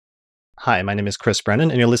Hi, my name is Chris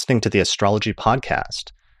Brennan, and you're listening to the Astrology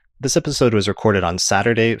Podcast. This episode was recorded on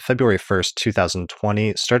Saturday, February 1st,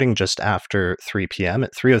 2020, starting just after 3 p.m.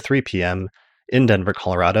 at 3:03 p.m. in Denver,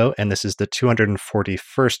 Colorado, and this is the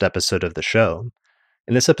 241st episode of the show.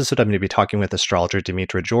 In this episode, I'm going to be talking with astrologer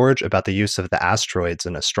Demetra George about the use of the asteroids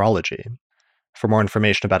in astrology. For more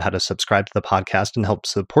information about how to subscribe to the podcast and help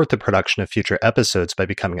support the production of future episodes by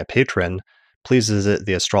becoming a patron, please visit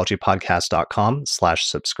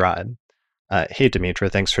theastrologypodcast.com/subscribe. Hey,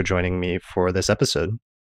 Demetra, thanks for joining me for this episode.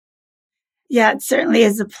 Yeah, it certainly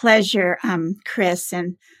is a pleasure, Chris.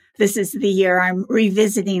 And this is the year I'm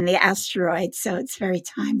revisiting the asteroids, so it's very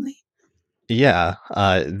timely. Yeah,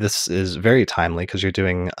 this is very timely because you're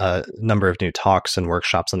doing a number of new talks and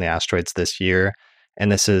workshops on the asteroids this year,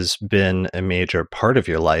 and this has been a major part of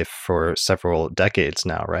your life for several decades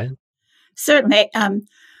now, right? Certainly.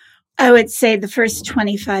 I would say the first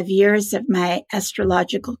 25 years of my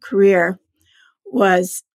astrological career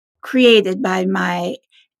was created by my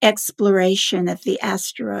exploration of the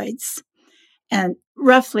asteroids, and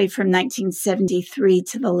roughly from 1973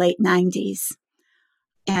 to the late 90s.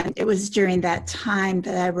 And it was during that time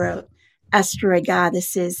that I wrote Asteroid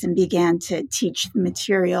Goddesses and began to teach the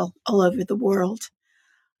material all over the world.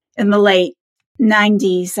 In the late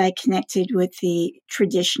 90s, I connected with the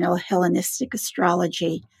traditional Hellenistic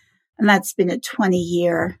astrology, and that's been a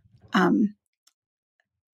 20-year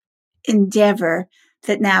endeavor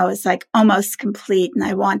that now is like almost complete, and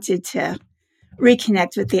I wanted to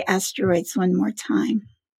reconnect with the asteroids one more time.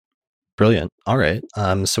 Brilliant. All right.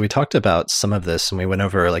 So we talked about some of this and we went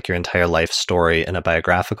over like your entire life story in a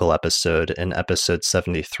biographical episode in episode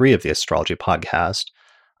 73 of the Astrology Podcast.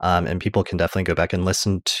 And people can definitely go back and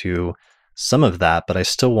listen to some of that, but I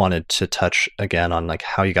still wanted to touch again on like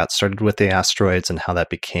how you got started with the asteroids and how that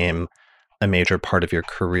became a major part of your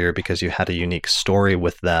career because you had a unique story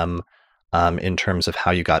with them in terms of how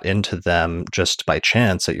you got into them just by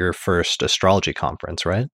chance at your first astrology conference,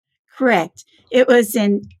 right? Correct. It was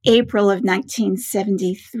in April of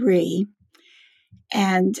 1973,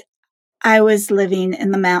 and I was living in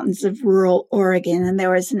the mountains of rural Oregon, and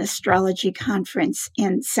there was an astrology conference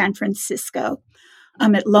in San Francisco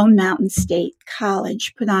at Lone Mountain State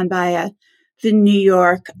College put on by the New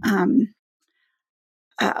York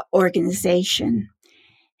organization.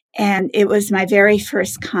 And it was my very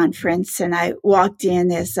first conference, and I walked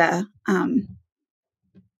in as a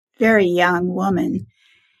very young woman,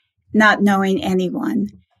 not knowing anyone.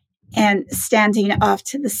 And standing off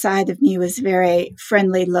to the side of me was a very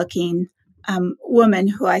friendly-looking woman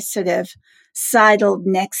who I sort of sidled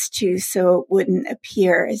next to so it wouldn't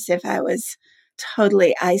appear as if I was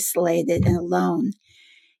totally isolated and alone.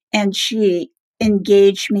 And she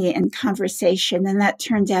engaged me in conversation, and that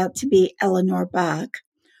turned out to be Eleanor Bach,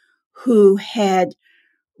 who had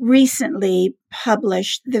recently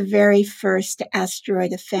published the very first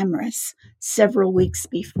asteroid ephemeris several weeks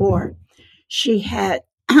before. She had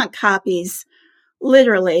copies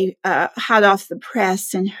literally hot off the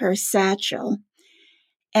press in her satchel.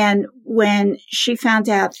 And when she found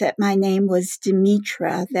out that my name was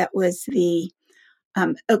Demetra, that was the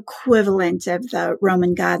equivalent of the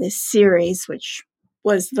Roman goddess Ceres, which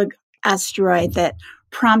was the asteroid that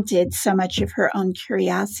prompted so much of her own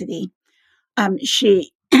curiosity. And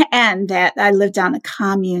that I lived on a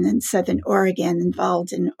commune in Southern Oregon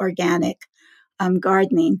involved in organic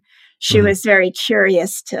gardening. She was very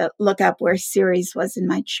curious to look up where Ceres was in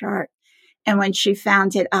my chart. And when she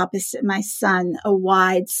found it opposite my sun, a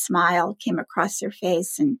wide smile came across her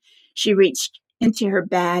face, and she reached into her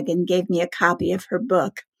bag and gave me a copy of her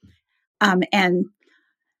book. And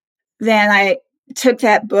then I took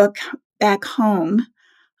that book back home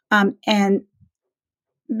and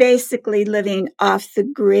basically living off the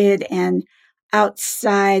grid and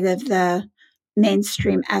outside of the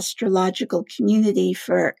mainstream astrological community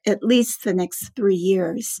for at least the next 3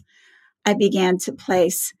 years. I began to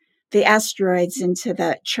place the asteroids into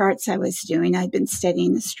the charts I was doing. I'd been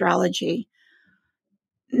studying astrology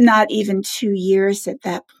not even 2 years at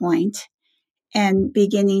that point, and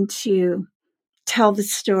beginning to tell the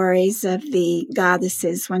stories of the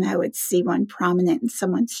goddesses when I would see one prominent in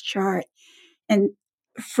someone's chart. And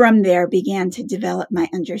from there began to develop my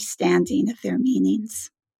understanding of their meanings.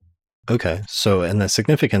 Okay. So, and the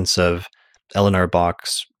significance of Eleanor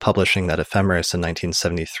Bach's publishing that ephemeris in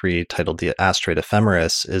 1973 titled The Asteroid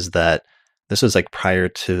Ephemeris is that this was like prior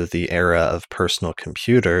to the era of personal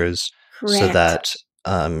computers. Correct. So that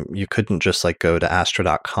you couldn't just like go to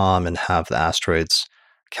astro.com and have the asteroids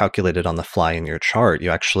calculated on the fly in your chart.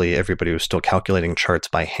 Everybody was still calculating charts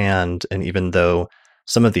by hand. And even though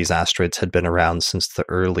some of these asteroids had been around since the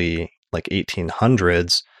early like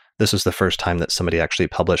 1800s, this was the first time that somebody actually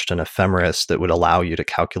published an ephemeris that would allow you to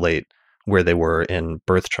calculate where they were in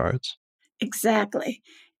birth charts. Exactly.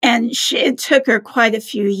 And it took her quite a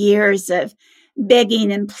few years of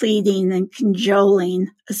begging and pleading and cajoling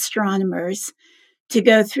astronomers to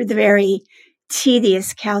go through the very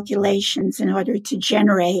tedious calculations in order to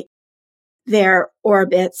generate their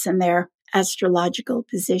orbits and their astrological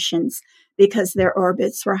positions, because their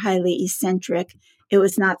orbits were highly eccentric. It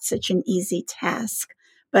was not such an easy task,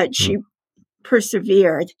 but she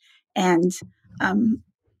persevered, and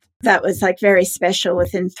that was like very special.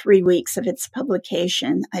 Within 3 weeks of its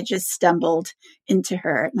publication, I just stumbled into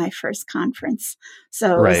her at my first conference.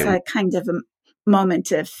 So it was a kind of a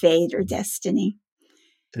moment of fate or destiny.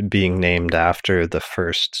 Being named after the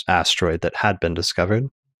first asteroid that had been discovered?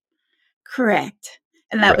 Correct.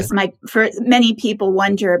 And that was for many people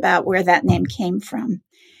wonder about where that name came from.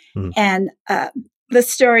 And the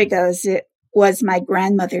story goes, it was my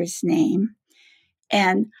grandmother's name.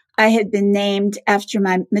 And I had been named after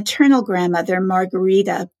my maternal grandmother,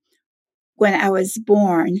 Margarita, when I was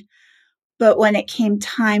born. But when it came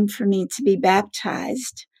time for me to be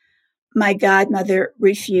baptized, my godmother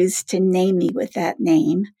refused to name me with that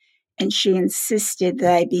name. And she insisted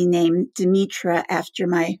that I be named Demetra after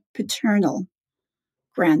my paternal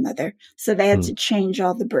grandmother. So they had to change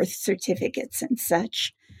all the birth certificates and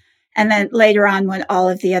such. And then later on, when all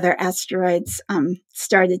of the other asteroids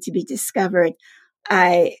started to be discovered,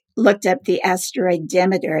 I looked up the asteroid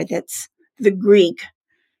Demeter, that's the Greek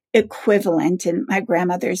equivalent, and my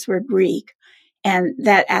grandmothers were Greek. And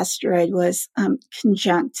that asteroid was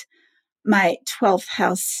conjunct my 12th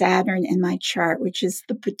house Saturn in my chart, which is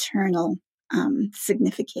the paternal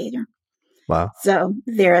significator. Wow. So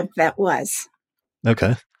there that was.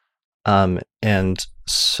 Okay. And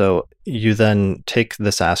so you then take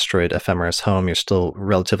this asteroid ephemeris home. You're still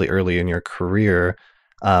relatively early in your career,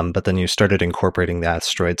 but then you started incorporating the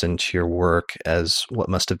asteroids into your work as what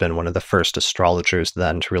must have been one of the first astrologers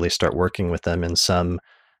then to really start working with them in some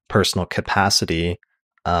personal capacity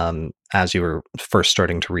as you were first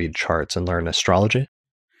starting to read charts and learn astrology?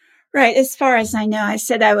 Right. As far as I know, I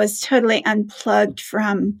said I was totally unplugged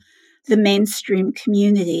from the mainstream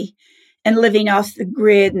community and living off the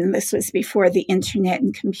grid. And this was before the internet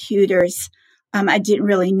and computers. I didn't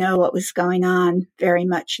really know what was going on very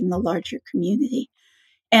much in the larger community.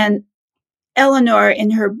 And Eleanor,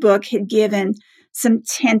 in her book, had given some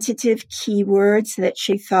tentative keywords that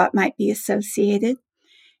she thought might be associated,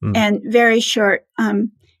 and very short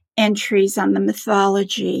entries on the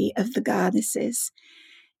mythology of the goddesses.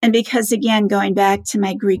 And because, again, going back to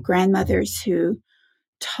my Greek grandmothers who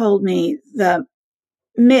told me the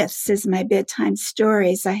myths as my bedtime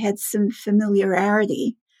stories, I had some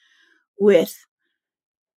familiarity with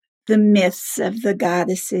the myths of the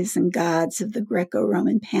goddesses and gods of the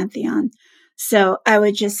Greco-Roman pantheon. So I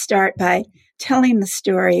would just start by telling the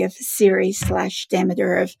story of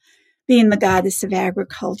Ceres/Demeter, of being the goddess of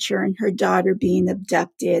agriculture and her daughter being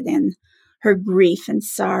abducted, and her grief and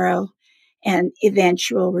sorrow and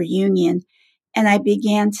eventual reunion. And I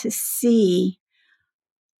began to see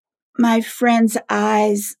my friend's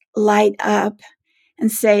eyes light up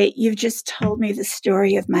and say, "You've just told me the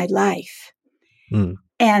story of my life."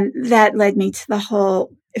 And that led me to the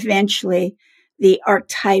whole, eventually, the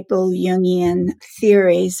archetypal Jungian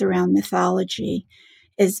theories around mythology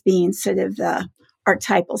as being sort of the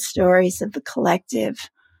archetypal stories of the collective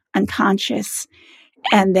unconscious,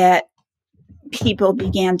 and that people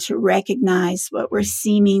began to recognize what were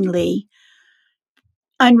seemingly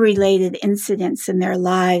unrelated incidents in their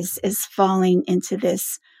lives as falling into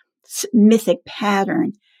this mythic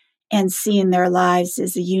pattern, and seeing their lives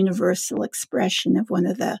as a universal expression of one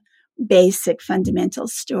of the basic fundamental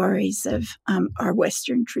stories of our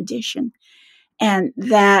Western tradition. And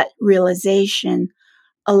that realization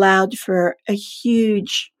allowed for a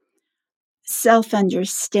huge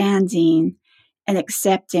self-understanding and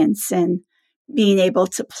acceptance, and being able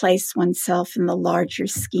to place oneself in the larger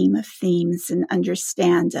scheme of themes and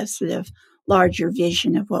understand a sort of larger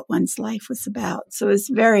vision of what one's life was about. So it was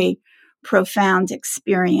very profound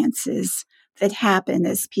experiences that happened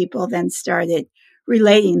as people then started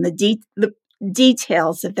relating the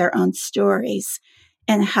details of their own stories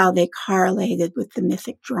and how they correlated with the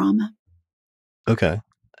mythic drama. Okay.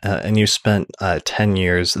 And you spent 10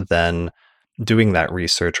 years then doing that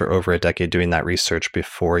research, or over a decade doing that research,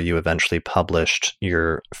 before you eventually published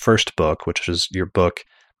your first book, which was your book,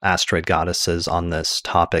 Asteroid Goddesses, on this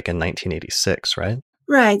topic in 1986, right?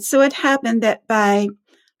 Right. So it happened that by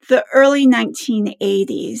the early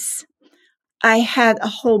 1980s, I had a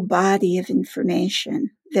whole body of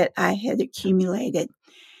information that I had accumulated.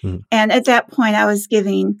 Mm. And at that point, I was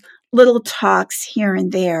giving little talks here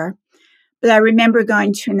and there. But I remember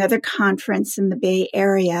going to another conference in the Bay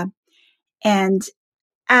Area and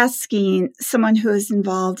asking someone who was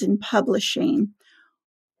involved in publishing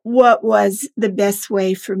what was the best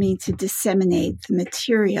way for me to disseminate the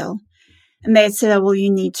material. And they had said, oh, well, you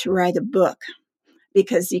need to write a book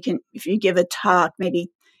because if you give a talk, maybe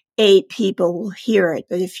 8 people will hear it.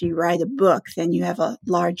 But if you write a book, then you have a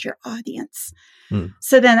larger audience. Mm.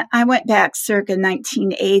 So then I went back circa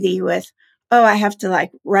 1980 with, I have to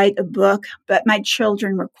write a book. But my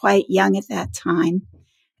children were quite young at that time.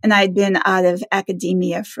 And I had been out of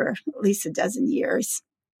academia for at least a dozen years.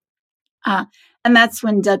 And that's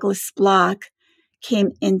when Douglas Block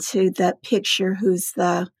came into the picture, who's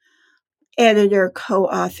the editor,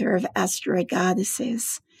 co-author of Asteroid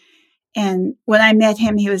Goddesses. And when I met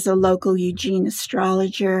him, he was a local Eugene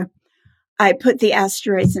astrologer. I put the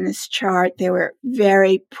asteroids in his chart. They were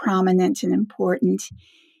very prominent and important.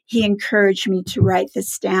 He encouraged me to write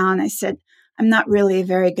this down. I said, I'm not really a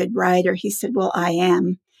very good writer. He said, well, I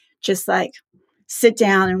am. Just sit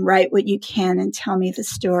down and write what you can and tell me the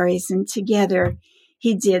stories. And together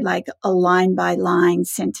he did a line by line,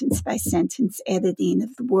 sentence by sentence editing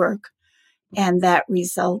of the work. And that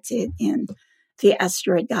resulted in the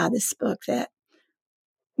Asteroid Goddess book that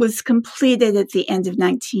was completed at the end of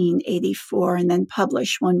 1984 and then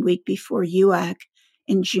published 1 week before UAC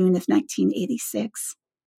in June of 1986.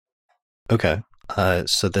 Okay.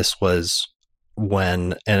 So this was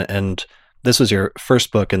when, and this was your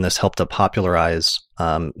first book, and this helped to popularize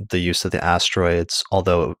the use of the asteroids,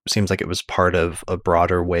 although it seems like it was part of a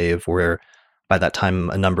broader wave where by that time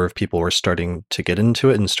a number of people were starting to get into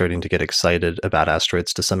it and starting to get excited about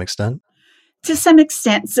asteroids to some extent. To some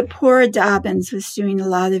extent, Zipporah Dobbins was doing a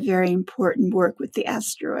lot of very important work with the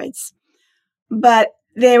asteroids. But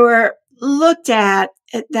they were looked at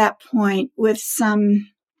that point with some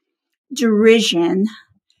derision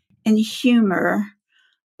and humor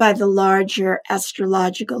by the larger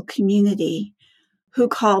astrological community, who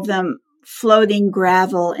called them floating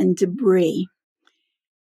gravel and debris.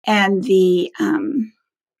 And the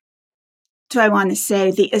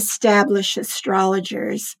established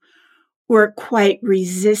astrologers were quite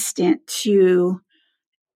resistant to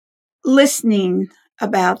listening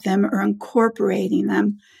about them or incorporating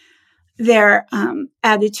them. Their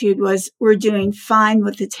attitude was, we're doing fine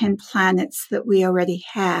with the 10 planets that we already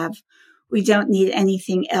have. We don't need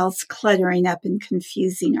anything else cluttering up and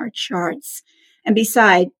confusing our charts. And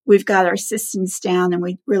besides, we've got our systems down and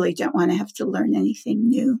we really don't want to have to learn anything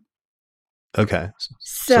new. Okay.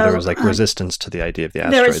 So there was resistance to the idea of the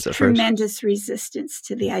asteroids at first. There was tremendous resistance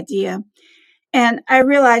to the idea. And I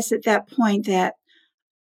realized at that point that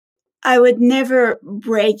I would never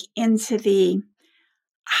break into the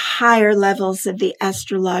higher levels of the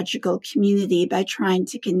astrological community by trying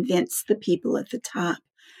to convince the people at the top.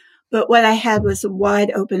 But what I had was a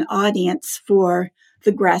wide open audience for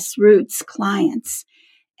the grassroots clients.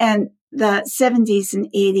 And the 70s and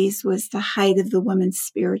 80s was the height of the women's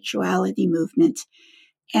spirituality movement.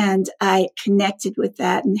 And I connected with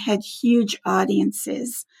that and had huge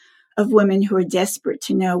audiences of women who were desperate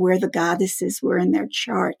to know where the goddesses were in their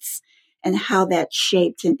charts and how that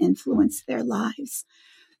shaped and influenced their lives.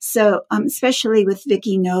 So, especially with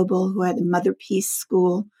Vicki Noble, who had a Mother Peace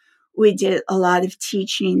School, we did a lot of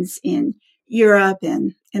teachings in Europe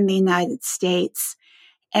and in the United States.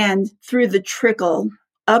 And through the trickle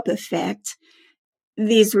up effect,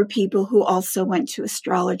 these were people who also went to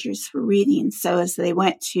astrologers for readings. So as they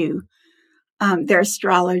went to their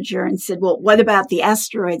astrologer and said, well, what about the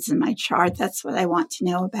asteroids in my chart? That's what I want to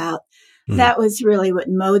know about. Mm. That was really what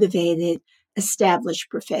motivated established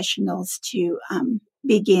professionals to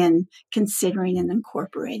begin considering and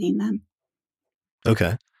incorporating them.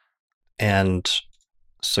 Okay. And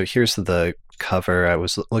so here's the cover. I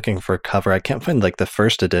was looking for a cover. I can't find the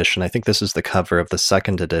first edition. I think this is the cover of the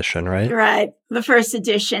second edition, right? Right. The first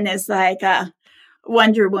edition is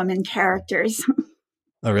Wonder Woman characters.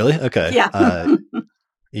 Oh, really? Okay. Yeah.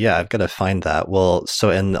 Yeah, I've got to find that. Well,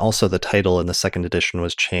 and also the title in the second edition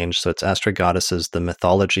was changed. So it's Asteroid Goddesses, the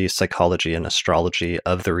Mythology, Psychology, and Astrology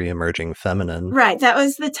of the Re-emerging Feminine. Right. That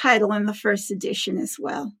was the title in the first edition as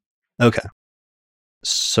well. Okay.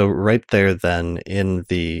 So right there then in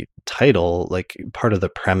the title, part of the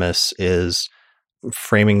premise is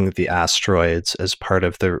framing the asteroids as part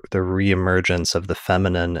of the re-emergence of the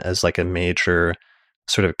feminine as a major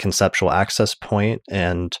sort of conceptual access point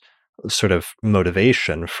and sort of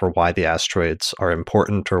motivation for why the asteroids are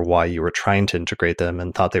important or why you were trying to integrate them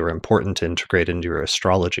and thought they were important to integrate into your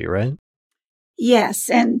astrology, right? Yes.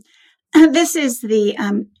 And This is the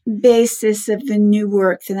basis of the new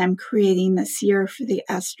work that I'm creating this year for the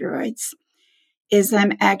asteroids, is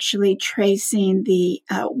I'm actually tracing the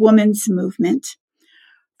women's movement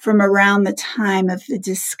from around the time of the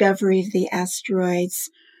discovery of the asteroids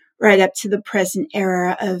right up to the present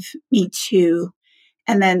era of Me Too,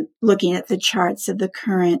 and then looking at the charts of the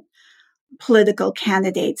current political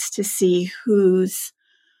candidates to see who's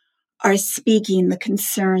are speaking the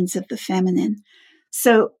concerns of the feminine.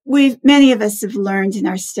 So many of us have learned in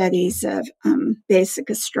our studies of basic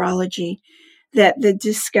astrology that the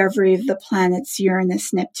discovery of the planets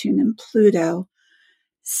Uranus, Neptune, and Pluto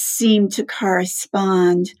seem to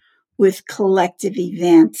correspond with collective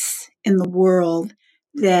events in the world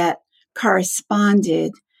that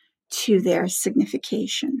corresponded to their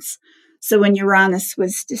significations. So when Uranus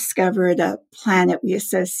was discovered, a planet we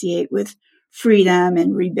associate with freedom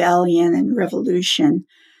and rebellion and revolution,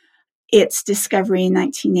 its discovery in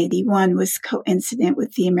 1981 was coincident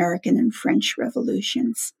with the American and French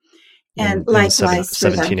revolutions. And in likewise for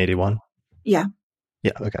 1781? Yeah.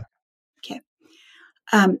 Yeah, okay. Okay.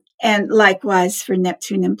 And likewise for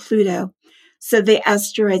Neptune and Pluto. So the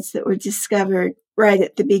asteroids that were discovered right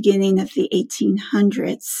at the beginning of the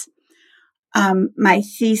 1800s, my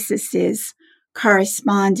thesis is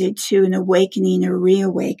corresponded to an awakening or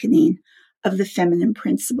reawakening of the feminine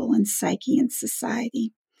principle in psyche and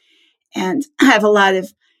society. And I have a lot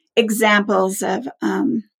of examples of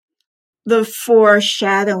the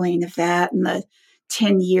foreshadowing of that in the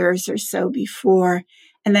 10 years or so before.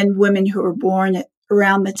 And then women who were born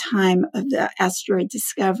around the time of the asteroid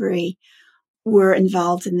discovery were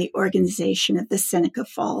involved in the organization of the Seneca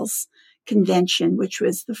Falls Convention, which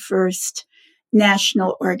was the first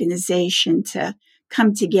national organization to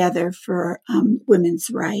come together for women's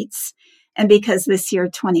rights. And because this year,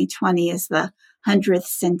 2020, is the 100th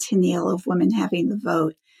centennial of women having the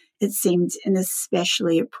vote, it seemed an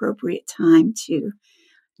especially appropriate time to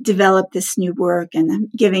develop this new work. And I'm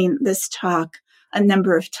giving this talk a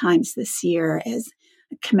number of times this year as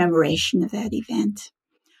a commemoration of that event.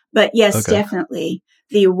 But yes, definitely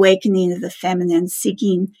the awakening of the feminine,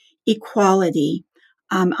 seeking equality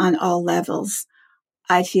on all levels,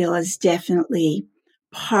 I feel is definitely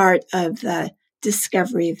part of the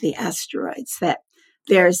discovery of the asteroids, that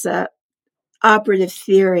there's a operative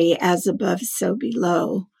theory, as above, so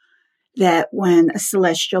below, that when a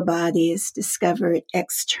celestial body is discovered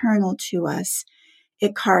external to us,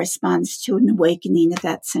 it corresponds to an awakening of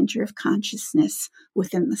that center of consciousness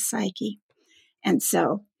within the psyche. And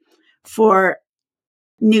so for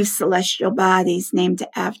new celestial bodies named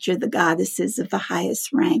after the goddesses of the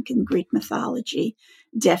highest rank in Greek mythology,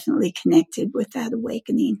 definitely connected with that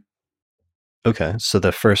awakening. Okay, so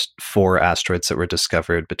the first 4 asteroids that were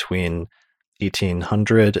discovered between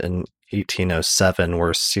 1800 and 1807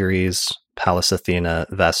 were Ceres, Pallas Athena,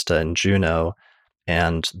 Vesta, and Juno,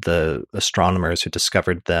 and the astronomers who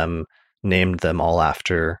discovered them named them all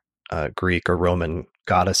after Greek or Roman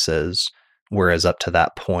goddesses, whereas up to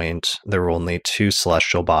that point, there were only 2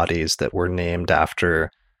 celestial bodies that were named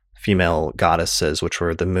after female goddesses, which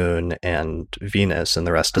were the moon and Venus, and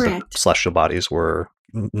the rest of the celestial bodies were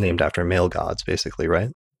named after male gods, basically, right?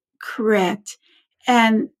 Correct.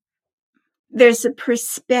 And there's a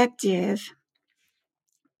perspective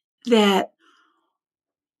that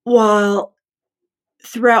while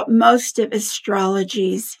throughout most of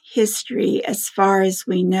astrology's history, as far as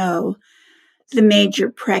we know, the major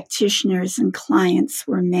practitioners and clients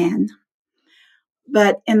were men.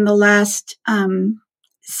 But in the last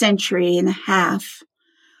century and a half,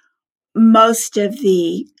 most of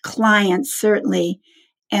the clients, certainly,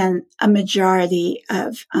 and a majority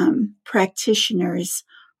of practitioners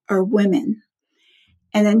are women.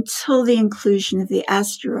 And until the inclusion of the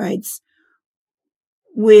asteroids,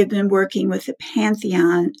 we've been working with a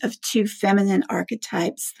pantheon of 2 feminine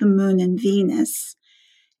archetypes, the moon and Venus,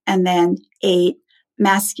 and then 8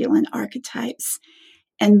 masculine archetypes.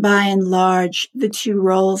 And by and large, the 2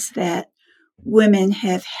 roles that women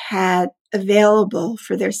have had available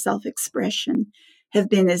for their self-expression have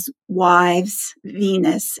been as wives,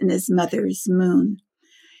 Venus, and as mothers, Moon.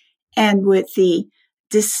 And with the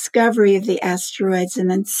discovery of the asteroids,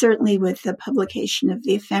 and then certainly with the publication of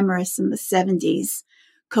the Ephemeris in the 70s,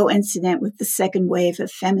 coincident with the second wave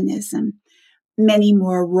of feminism, many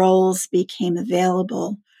more roles became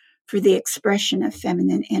available for the expression of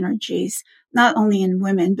feminine energies, not only in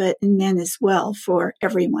women, but in men as well, for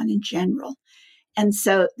everyone in general. And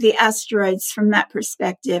so the asteroids, from that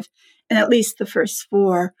perspective, and at least the first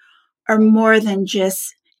 4, are more than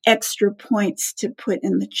just extra points to put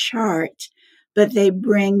in the chart, but they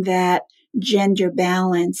bring that gender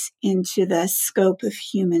balance into the scope of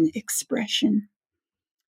human expression.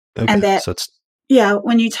 Okay. And that, So it's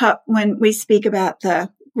when we speak about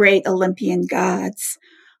the great Olympian gods,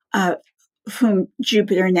 whom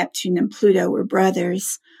Jupiter, Neptune, and Pluto were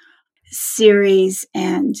brothers, Ceres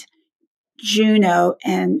and Juno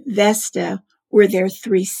and Vesta were their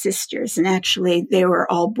three sisters. And actually, they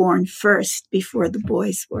were all born first before the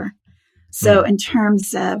boys were. So in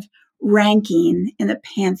terms of ranking in the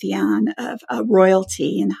pantheon of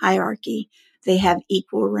royalty and hierarchy, they have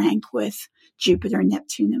equal rank with Jupiter,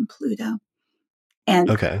 Neptune, and Pluto. And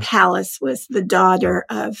okay. Pallas was the daughter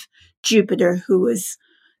of Jupiter, who was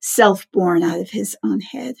self-born out of his own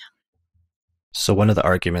head. So one of the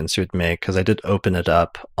arguments you would make, because I did open it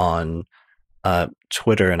up on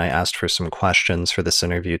Twitter and I asked for some questions for this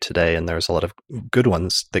interview today, and there was a lot of good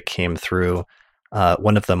ones that came through.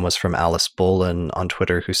 One of them was from Alice Bolin on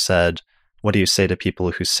Twitter, who said, "What do you say to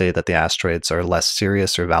people who say that the asteroids are less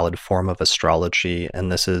serious or valid form of astrology?"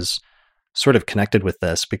 And this is sort of connected with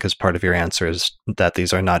this because part of your answer is that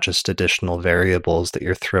these are not just additional variables that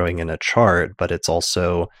you're throwing in a chart, but it's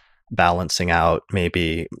also balancing out.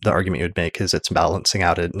 Maybe the argument you would make is it's balancing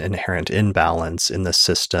out an inherent imbalance in the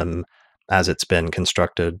system as it's been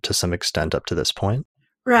constructed to some extent up to this point.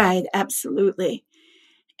 Right, absolutely.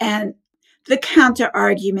 And the counter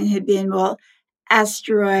argument had been, well,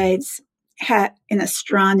 asteroids in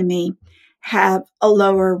astronomy have a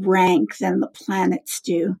lower rank than the planets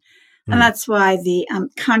do. And that's why the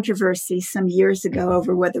controversy some years ago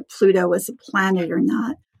over whether Pluto was a planet or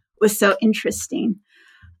not was so interesting,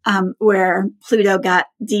 where Pluto got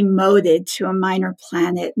demoted to a minor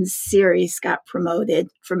planet and Ceres got promoted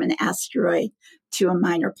from an asteroid to a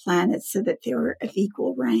minor planet so that they were of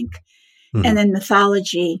equal rank. And in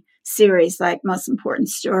mythology, Ceres, like most important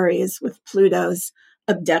story, is with Pluto's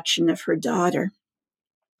abduction of her daughter.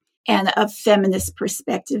 And a feminist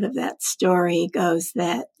perspective of that story goes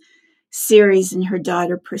that Ceres and her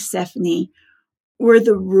daughter Persephone were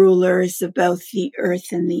the rulers of both the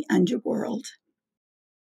earth and the underworld.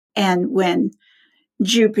 And when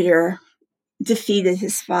Jupiter defeated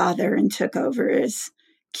his father and took over as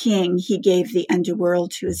king, he gave the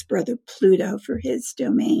underworld to his brother Pluto for his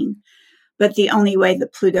domain. But the only way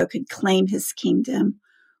that Pluto could claim his kingdom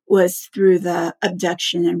was through the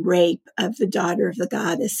abduction and rape of the daughter of the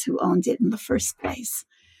goddess who owned it in the first place,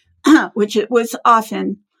 which it was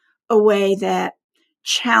often a way that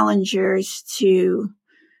challengers to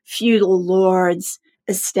feudal lords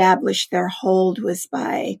established their hold was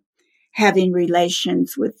by having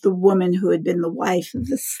relations with the woman who had been the wife of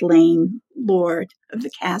the slain lord of the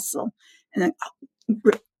castle and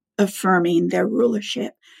affirming their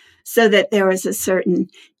rulership, so that there was a certain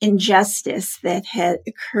injustice that had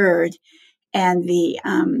occurred, and the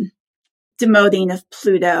demoting of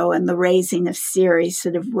Pluto and the raising of Ceres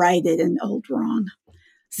sort of righted an old wrong.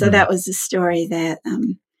 So that was a story that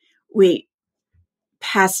we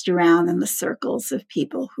passed around in the circles of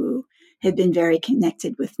people who had been very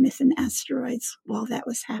connected with myth and asteroids while that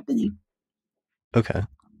was happening. Okay.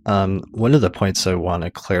 One of the points I want to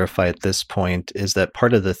clarify at this point is that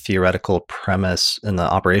part of the theoretical premise and the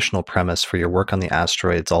operational premise for your work on the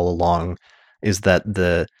asteroids all along is that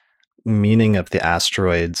the meaning of the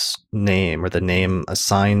asteroid's name or the name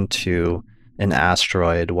assigned to an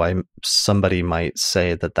asteroid, why somebody might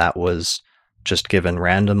say that that was just given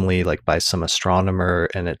randomly, like by some astronomer,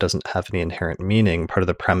 and it doesn't have any inherent meaning. Part of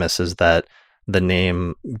the premise is that the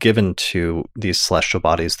name given to these celestial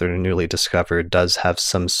bodies that are newly discovered does have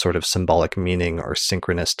some sort of symbolic meaning or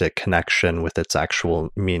synchronistic connection with its actual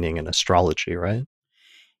meaning in astrology, right?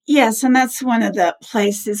 Yes, and that's one of the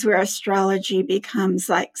places where astrology becomes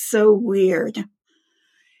like so weird.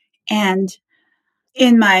 And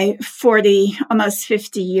in my 40, almost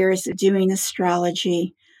 50 years of doing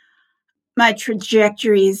astrology, my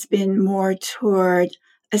trajectory has been more toward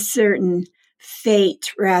a certain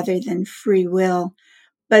fate rather than free will.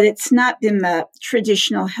 But it's not been the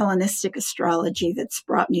traditional Hellenistic astrology that's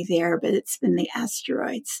brought me there, but it's been the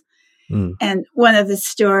asteroids. And one of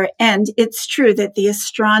the and it's true that the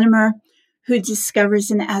astronomer who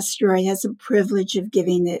discovers an asteroid has a privilege of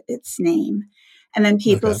giving it its name. And then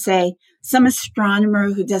people say some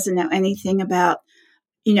astronomer who doesn't know anything about,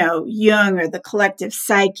 Jung or the collective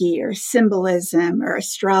psyche or symbolism or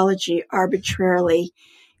astrology arbitrarily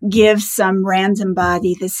gives some random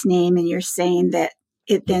body this name, and you're saying that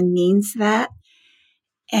it then means that.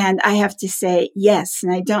 And I have to say, yes,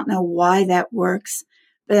 and I don't know why that works,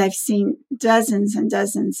 but I've seen dozens and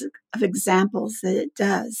dozens of examples that it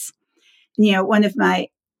does. One of my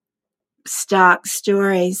stock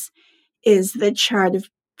stories is the chart of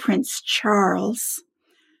Prince Charles,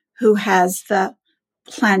 who has the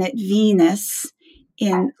planet Venus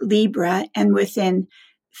in Libra, and within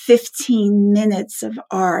 15 minutes of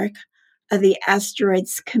arc are the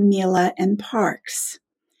asteroids Camilla and Parks.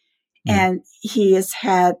 And he has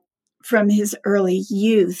had, from his early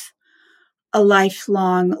youth, a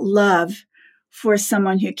lifelong love for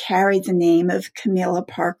someone who carried the name of Camilla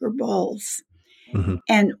Parker Bowles. Mm-hmm.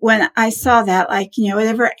 And when I saw that, like,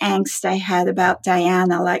 whatever angst I had about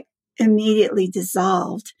Diana, like, immediately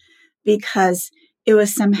dissolved, because it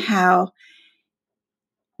was somehow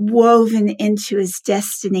woven into his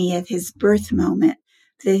destiny at his birth moment,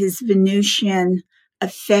 that his Venusian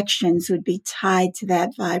affections would be tied to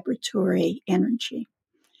that vibratory energy.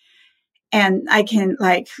 And I can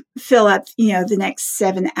like fill up, the next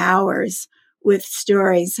 7 hours with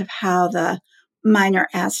stories of how the minor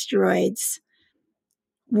asteroids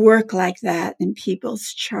work like that in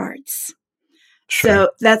people's charts. Sure. So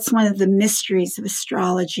that's one of the mysteries of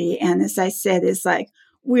astrology. And as I said, is like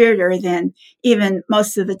weirder than even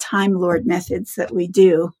most of the Time Lord methods that we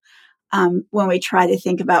do when we try to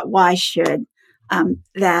think about why should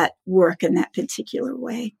that work in that particular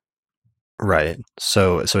way. Right.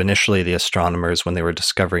 So initially the astronomers, when they were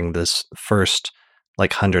discovering this first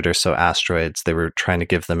like 100 or so asteroids, they were trying to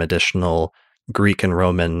give them additional Greek and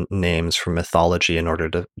Roman names from mythology in order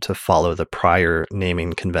to follow the prior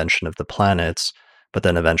naming convention of the planets. But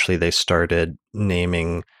then eventually they started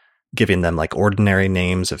giving them like ordinary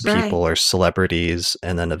names of people or celebrities,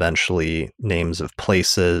 and then eventually names of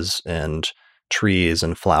places and trees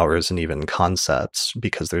and flowers and even concepts,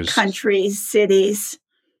 because there's countries, cities.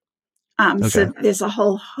 So there's a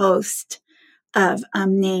whole host of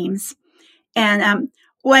names. And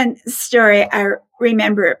one story I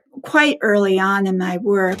remember quite early on in my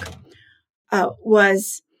work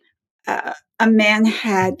was a man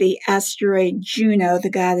had the asteroid Juno,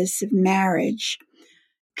 the goddess of marriage,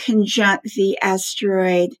 conjunct the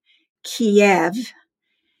asteroid Kiev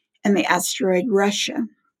and the asteroid Russia.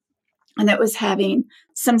 And it was having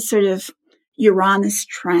some sort of Uranus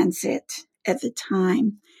transit at the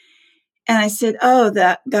time. And I said, oh,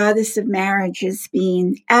 the goddess of marriage is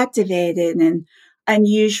being activated in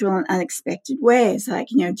unusual and unexpected ways. Like,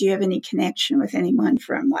 do you have any connection with anyone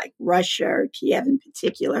from like Russia or Kiev in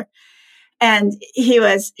particular? And he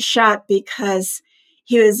was shocked because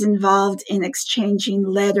he was involved in exchanging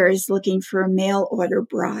letters looking for a mail order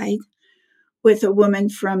bride with a woman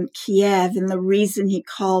from Kiev. And the reason he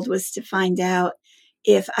called was to find out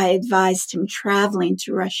if I advised him traveling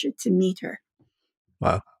to Russia to meet her.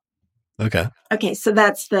 Wow. Okay. Okay, so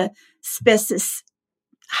that's the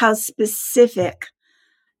how specific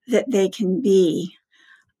that they can be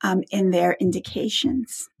in their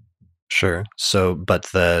indications. Sure. So, but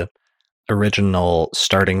the original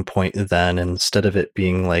starting point then, instead of it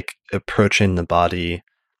being like approaching the body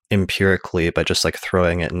empirically by just like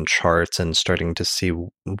throwing it in charts and starting to see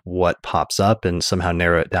what pops up and somehow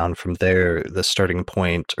narrow it down from there, the starting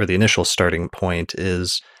point or the initial starting point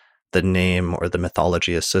is the name or the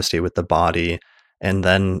mythology associated with the body, and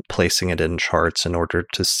then placing it in charts in order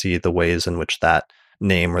to see the ways in which that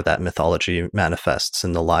name or that mythology manifests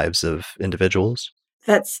in the lives of individuals.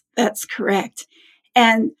 That's correct.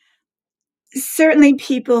 And certainly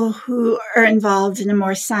people who are involved in a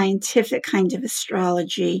more scientific kind of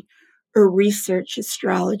astrology or research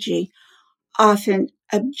astrology often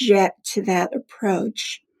object to that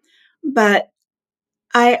approach. But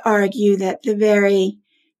I argue that the very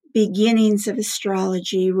beginnings of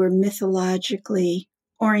astrology were mythologically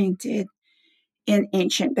oriented in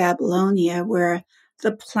ancient Babylonia, where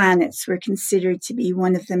the planets were considered to be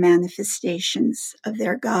one of the manifestations of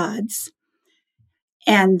their gods,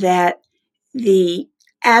 and that the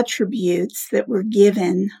attributes that were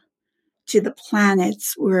given to the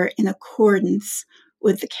planets were in accordance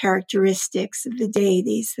with the characteristics of the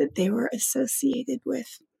deities that they were associated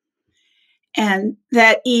with. And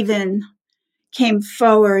that even came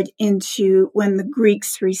forward into when the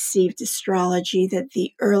Greeks received astrology, that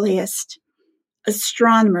the earliest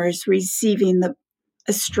astronomers receiving the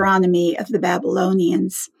astronomy of the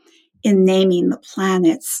Babylonians in naming the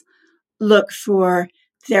planets looked for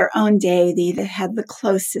their own deity that had the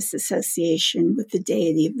closest association with the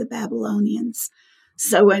deity of the Babylonians.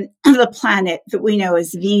 So when the planet that we know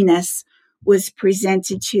as Venus was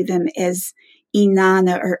presented to them as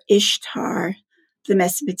Inanna or Ishtar, the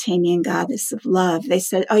Mesopotamian goddess of love, they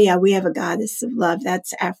said, oh yeah, we have a goddess of love.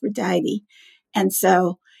 That's Aphrodite. And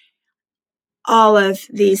so all of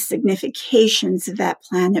these significations of that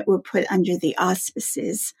planet were put under the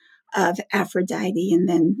auspices of Aphrodite and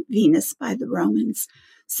then Venus by the Romans,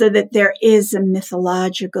 so that there is a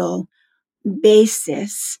mythological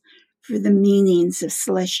basis for the meanings of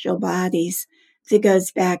celestial bodies that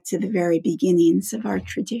goes back to the very beginnings of our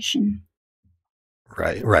tradition.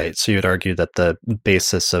 Right, right. So you'd argue that the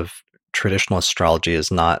basis of traditional astrology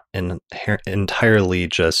is not entirely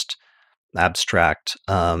just abstract,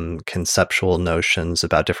 conceptual notions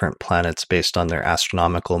about different planets based on their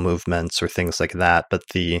astronomical movements or things like that, but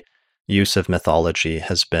the use of mythology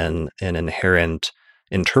has been an inherent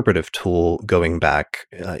interpretive tool going back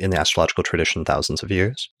in the astrological tradition thousands of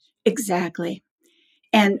years. Exactly.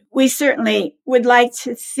 And we certainly would like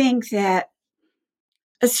to think that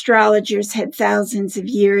astrologers had thousands of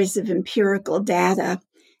years of empirical data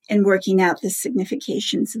in working out the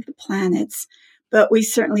significations of the planets, but we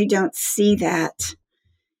certainly don't see that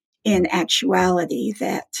in actuality,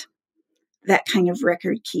 that kind of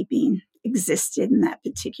record keeping existed in that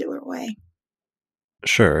particular way.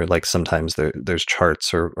 Sure, like sometimes there's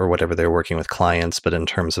charts or whatever they're working with clients, but in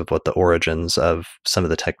terms of what the origins of some of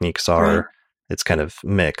the techniques Right. are, it's kind of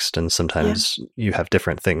mixed, and Yeah, sometimes you have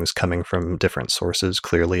different things coming from different sources,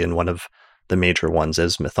 clearly, and one of the major ones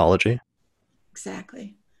is mythology.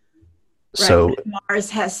 exactly. Right. So, Mars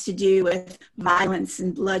has to do with violence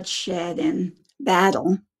and bloodshed and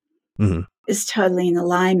battle, mhm, is totally in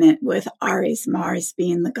alignment with Aries, Mars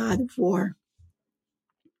being the god of war.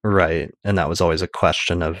 right, and that was always a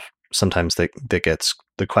question of sometimes that gets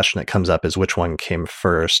the question that comes up is which one came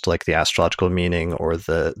first, like the astrological meaning or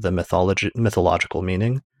the mythological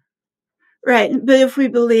meaning? Right. But if we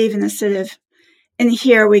believe in a sort of, and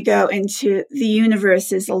here we go into the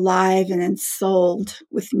universe is alive and ensouled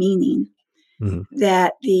with meaning, Mhm.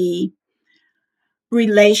 that the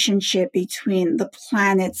relationship between the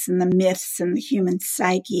planets and the myths and the human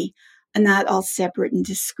psyche are not all separate and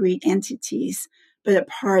discrete entities, but a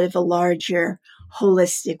part of a larger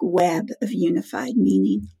holistic web of unified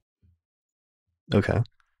meaning. Okay.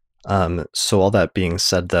 So all that being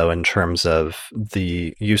said, though, in terms of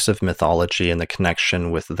the use of mythology and the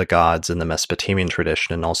connection with the gods in the Mesopotamian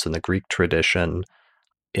tradition and also in the Greek tradition,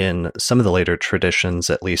 in some of the later traditions,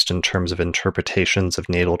 at least in terms of interpretations of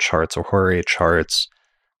natal charts or horary charts,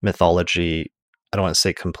 mythology, I don't want to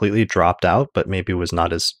say completely dropped out, but maybe was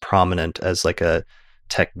not as prominent as like a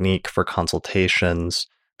technique for consultations.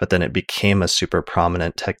 But then it became a super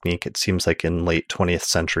prominent technique, it seems like in late 20th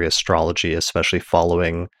century astrology, especially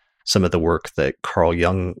following some of the work that Carl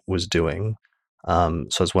Jung was doing. So I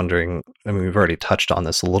was wondering, I mean, we've already touched on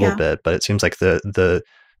this a little Yeah. bit, but it seems like the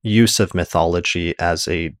use of mythology as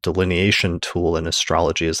a delineation tool in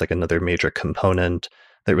astrology is like another major component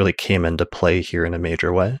that really came into play here in a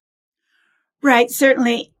major way. Right.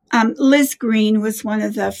 Certainly. Liz Green was one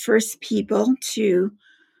of the first people to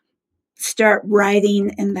start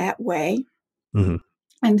writing in that way, Hmm.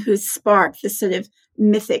 and who sparked the sort of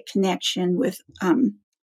mythic connection with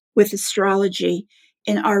astrology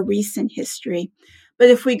in our recent history. But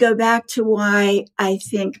if we go back to why I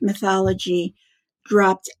think mythology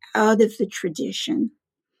dropped out of the tradition,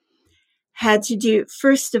 had to do,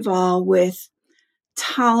 first of all, with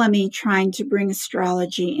Ptolemy trying to bring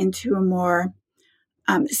astrology into a more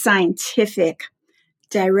scientific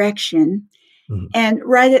direction. Hmm. And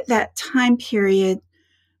right at that time period,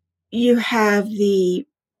 you have the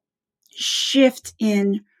shift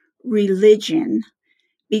in religion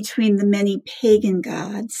between the many pagan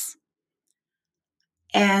gods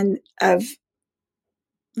and of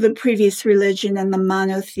the previous religion and the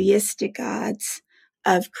monotheistic gods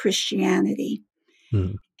of Christianity.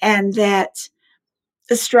 Hmm. And that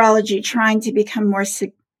astrology, trying to become more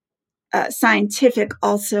scientific,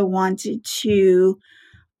 also wanted to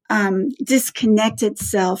disconnect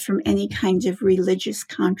itself from any kind of religious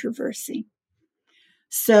controversy.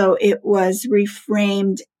 So it was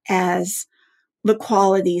reframed as the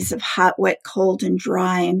qualities of hot, wet, cold, and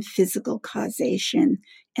dry, and physical causation,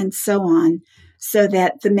 and so on, so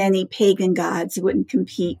that the many pagan gods wouldn't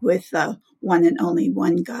compete with the one and only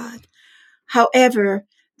one God. However,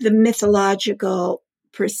 the mythological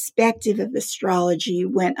perspective of astrology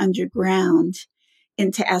went underground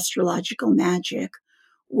into astrological magic,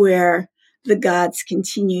 where the gods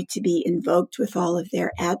continue to be invoked with all of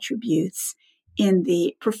their attributes in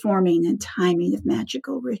the performing and timing of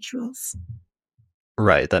magical rituals.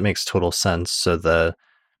 Right, that makes total sense. So the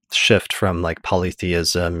shift from like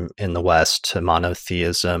polytheism in the West to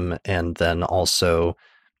monotheism, and then also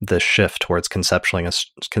the shift towards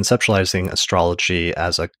conceptualizing astrology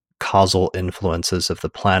as a causal influences of the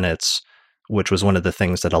planets, which was one of the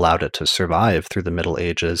things that allowed it to survive through the Middle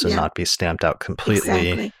Ages and Yeah, not be stamped out completely,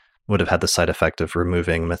 exactly. would have had the side effect of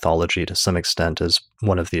removing mythology to some extent as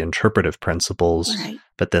one of the interpretive principles. Right.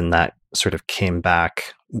 But then that sort of came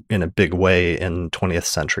back in a big way in 20th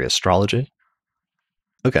century astrology.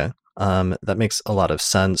 Okay. That makes a lot of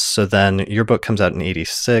sense. So then your book comes out in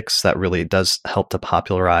 86. That really does help to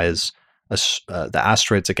popularize the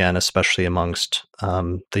asteroids again, especially amongst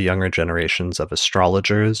the younger generations of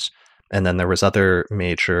astrologers. And then there was other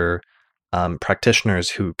major practitioners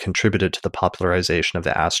who contributed to the popularization of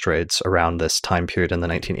the asteroids around this time period in the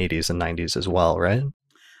 1980s and 90s as well, right?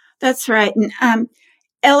 That's right. And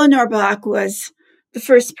Eleanor Bach was the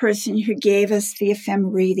first person who gave us the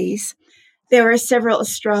ephemerides. There were several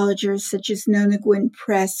astrologers, such as Nona Gwynn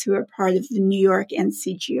Press, who are part of the New York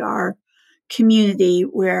NCGR community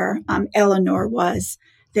where Eleanor was,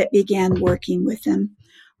 that began working with them.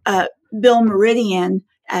 Bill Meridian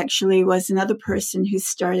actually was another person who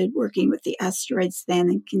started working with the asteroids then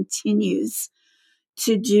and continues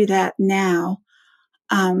to do that now.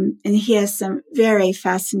 And he has some very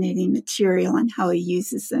fascinating material on how he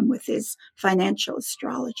uses them with his financial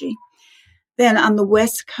astrology. Then on the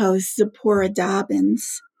West Coast, Zipporah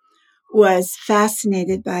Dobbins was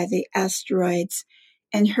fascinated by the asteroids,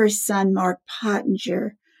 and her son, Mark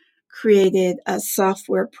Pottinger, created a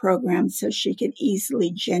software program so she could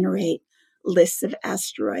easily generate lists of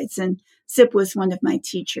asteroids. And Zip was one of my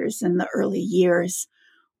teachers in the early years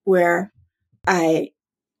where I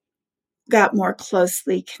got more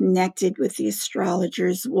closely connected with the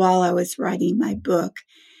astrologers while I was writing my book.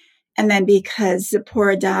 And then because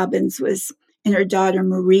Zipporah Dobbins and her daughter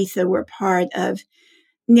Maritha were part of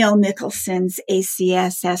Neil Mickelson's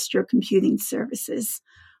ACS, Astro Computing Services,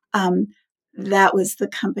 that was the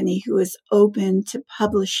company who was open to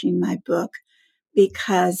publishing my book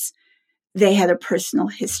because they had a personal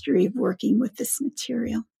history of working with this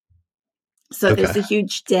material. So there's a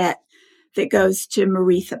huge debt that goes to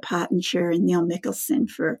Maritha Pottinger and Neil Mickelson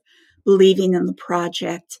for believing in the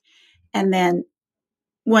project. And then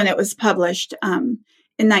when it was published in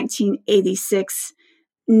 1986,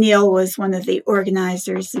 Neil was one of the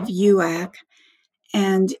organizers of UAC,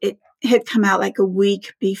 and it had come out like a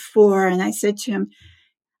week before. And I said to him,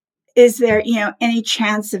 is there, any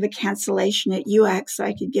chance of a cancellation at UAC so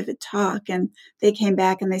I could give a talk? And they came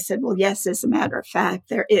back and they said, well, yes, as a matter of fact,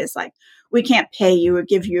 there is. Like, we can't pay you or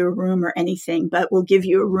give you a room or anything, but we'll give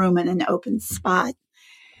you a room in an open spot.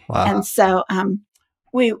 Wow. And so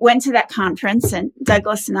we went to that conference, and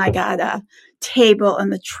Douglas and I got a table in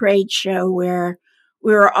the trade show where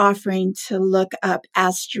we were offering to look up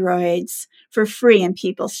asteroids for free in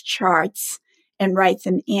people's charts and write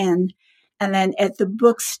them in. And then at the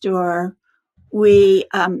bookstore, we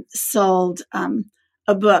sold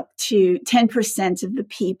a book to 10% of the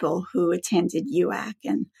people who attended UAC.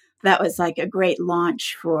 And that was like a great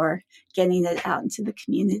launch for getting it out into the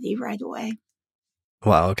community right away.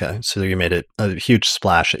 Wow, okay. So you made it a huge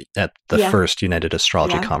splash at the first United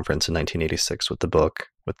Astrology Conference in 1986 with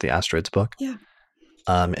the Asteroids book. Yeah.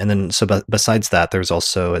 And then, so besides that, there's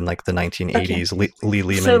also in like the 1980s, Lee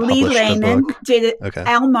Lehman so published Lee Lehman a book. Did it. Okay.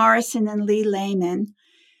 Al Morrison and Lee Lehman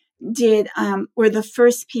were the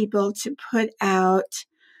first people to put out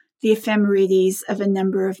the ephemerides of a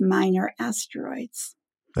number of minor asteroids.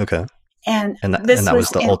 Okay. And that was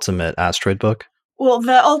the Ultimate Asteroid book? Well,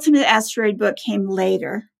 the Ultimate Asteroid book came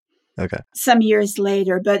later. Okay. Some years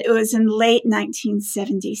later, but it was in late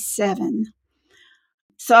 1977.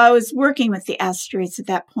 So I was working with the asteroids at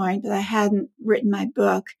that point, but I hadn't written my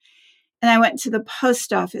book. And I went to the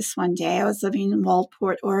post office one day. I was living in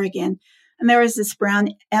Waldport, Oregon. And there was this brown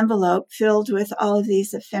envelope filled with all of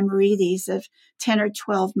these ephemerides of 10 or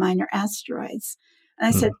 12 minor asteroids.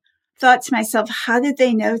 And I thought to myself, how did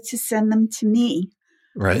they know to send them to me?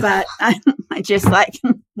 Right. But I just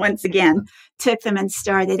once again, took them and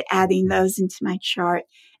started adding those into my chart.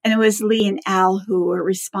 And it was Lee and Al who were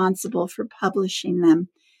responsible for publishing them.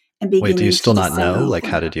 And beginning. Wait, do you still not know? Like,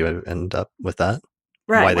 how did you end up with that?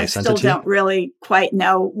 Right. Why they sent it to you? I still don't really quite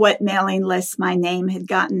know what mailing list my name had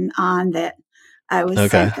gotten on that I was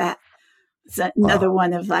sent that. It's another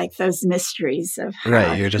one of like those mysteries of how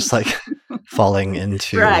right. You're just like falling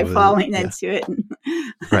into falling into it, and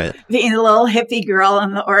being a little hippie girl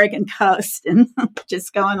on the Oregon coast and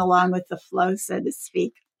just going along with the flow, so to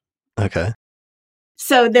speak. Okay.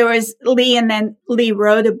 So there was Lee, and then Lee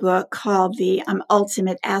wrote a book called the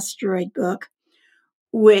Ultimate Asteroid Book,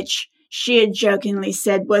 which she had jokingly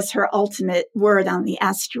said was her ultimate word on the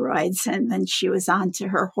asteroids. And then she was on to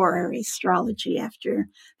her horary astrology after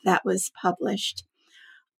that was published.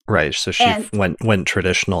 Right. So she went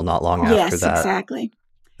traditional not long after that. Yes, exactly.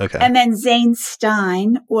 Okay. And then Zane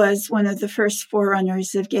Stein was one of the first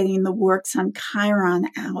forerunners of getting the works on Chiron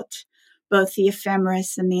out, both the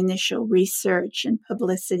ephemeris and the initial research and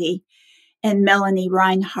publicity. And Melanie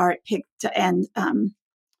Reinhardt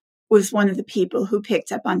was one of the people who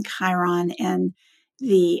picked up on Chiron and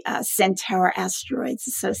the centaur asteroids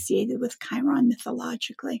associated with Chiron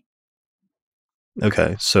mythologically.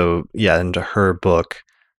 Okay, so yeah, into her book,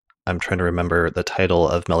 I'm trying to remember the title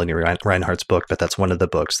of Melanie Reinhardt's book, but that's one of the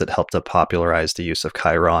books that helped to popularize the use of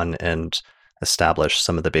Chiron and establish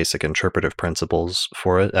some of the basic interpretive principles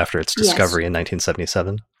for it after its discovery in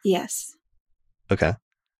 1977. Yes. Okay.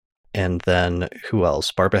 And then who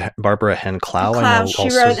else? Barbara Henn Clow, I know she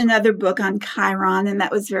also. wrote another book on Chiron, and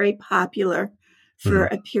that was very popular for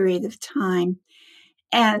a period of time.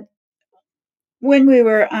 And when we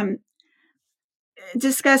were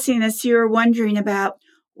discussing this, you were wondering about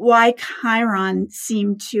why Chiron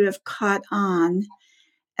seemed to have caught on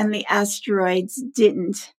and the asteroids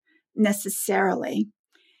didn't necessarily.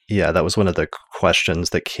 Yeah, that was one of the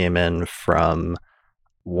questions that came in from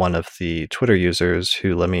one of the Twitter users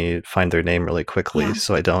who, let me find their name really quickly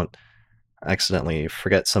so I don't accidentally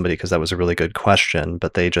forget somebody, because that was a really good question,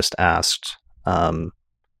 but they just asked,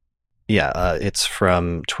 it's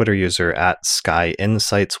from Twitter user at Sky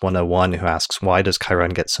Insights 101, who asks, why does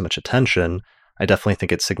Chiron get so much attention? I definitely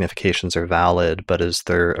think its significations are valid, but is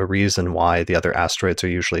there a reason why the other asteroids are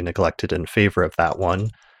usually neglected in favor of that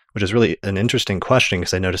one? Which is really an interesting question,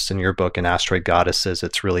 because I noticed in your book, in Asteroid Goddesses,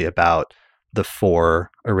 it's really about the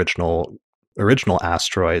 4 original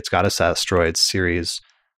asteroids, goddess asteroids, Ceres,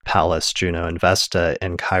 Pallas, Juno, and Vesta,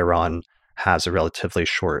 and Chiron has a relatively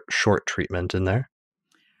short treatment in there.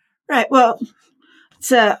 Right. Well,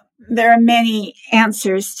 there are many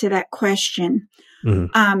answers to that question.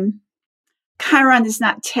 Chiron is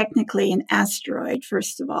not technically an asteroid,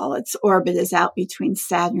 first of all. Its orbit is out between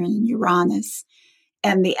Saturn and Uranus,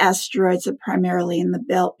 and the asteroids are primarily in the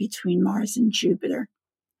belt between Mars and Jupiter.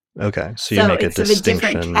 Okay, so you make a distinction. It's a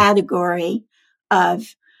different category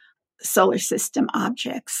of solar system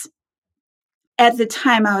objects. At the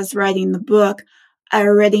time I was writing the book, I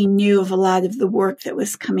already knew of a lot of the work that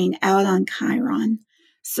was coming out on Chiron,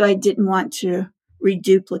 so I didn't want to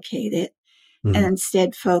reduplicate it and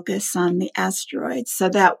instead focus on the asteroids.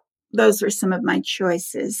 So those were some of my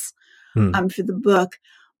choices for the book.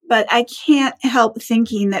 But I can't help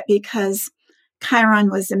thinking that because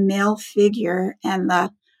Chiron was a male figure and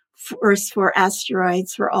the first 4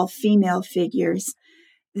 asteroids were all female figures,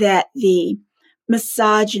 that the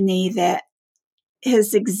misogyny that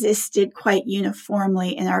has existed quite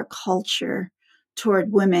uniformly in our culture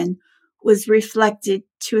toward women was reflected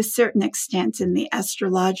to a certain extent in the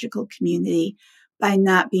astrological community by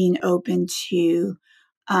not being open to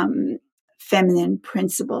feminine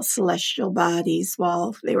principal celestial bodies,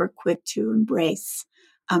 while they were quick to embrace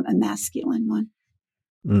a masculine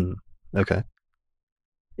one. Okay.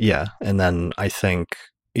 Yeah, and then I think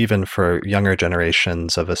even for younger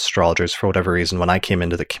generations of astrologers, for whatever reason, when I came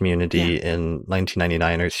into the community in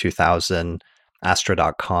 1999 or 2000,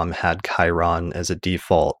 Astro.com had Chiron as a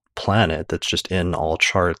default planet that's just in all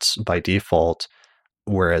charts by default,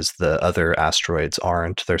 whereas the other asteroids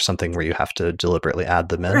aren't. There's something where you have to deliberately add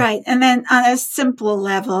them in. Right. And then on a simple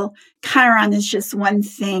level, Chiron is just one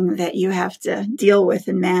thing that you have to deal with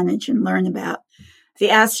and manage and learn about. The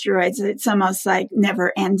asteroids, it's almost like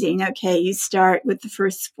never ending. Okay, you start with the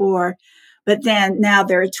first 4, but then now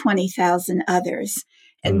there are 20,000 others.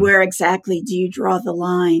 And where exactly do you draw the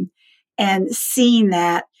line? And seeing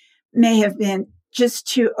that may have been just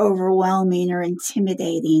too overwhelming or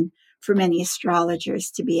intimidating for many astrologers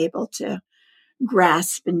to be able to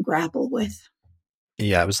grasp and grapple with.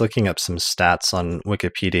 Yeah, I was looking up some stats on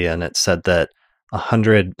Wikipedia, and it said that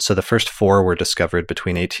so the first 4 were discovered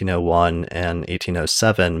between 1801 and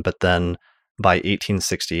 1807, but then by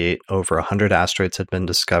 1868, over 100 asteroids had been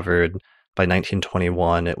discovered. By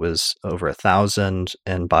 1921, it was over 1,000,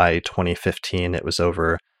 and by 2015, it was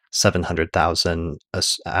over 700,000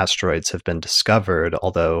 asteroids have been discovered,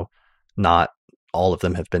 although not all of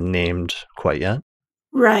them have been named quite yet.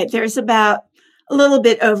 Right. There's about a little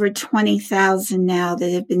bit over 20,000 now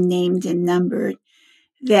that have been named and numbered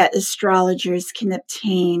that astrologers can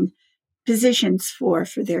obtain positions for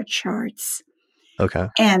their charts. Okay.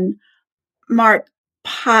 And Mark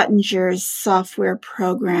Pottinger's software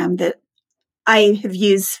program that I have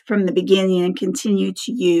used from the beginning and continue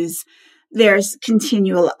to use, there's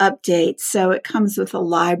continual updates. So it comes with a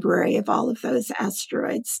library of all of those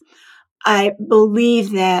asteroids. I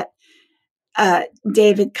believe that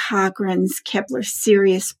David Cochran's Kepler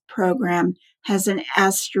Sirius program has an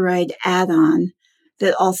asteroid add-on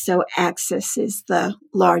that also accesses the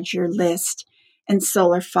larger list, and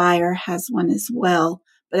Solar Fire has one as well.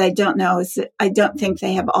 But I don't think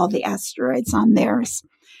they have all the asteroids on theirs.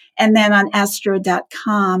 And then on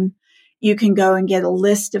astro.com, you can go and get a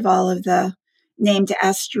list of all of the named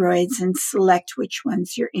asteroids and select which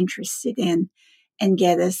ones you're interested in. and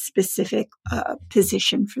get a specific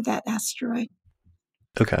position for that asteroid.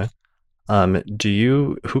 Okay.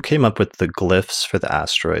 Who came up with the glyphs for the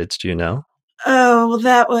asteroids? Do you know? Oh, well,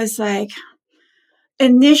 that was like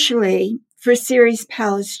initially for Ceres,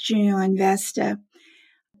 Pallas, Juno, and Vesta.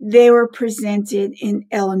 They were presented in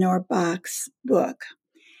Eleanor Bach's book.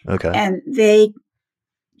 Okay. And they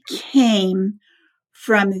came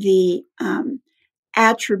from the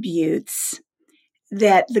attributes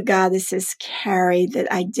that the goddesses carried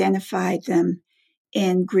that identified them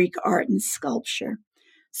in Greek art and sculpture.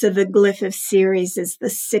 So the glyph of Ceres is the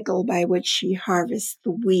sickle by which she harvests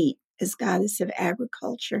the wheat as goddess of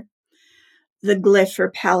agriculture. The glyph for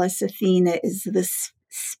Pallas Athena is the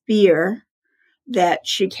spear that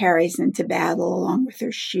she carries into battle along with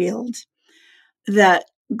her shield. The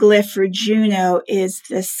glyph for Juno is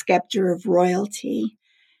the scepter of royalty,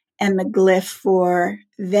 and the glyph for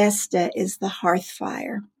Vesta is the hearth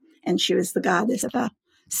fire, and she was the goddess of the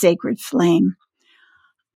sacred flame.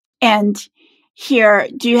 And here,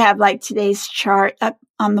 do you have like today's chart up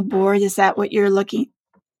on the board? Is that what you're presenting?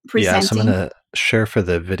 Yeah, so I'm going to share for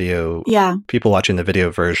the video, people watching the video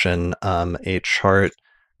version, a chart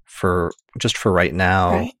for right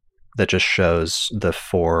now that just shows the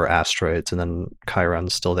 4 asteroids, and then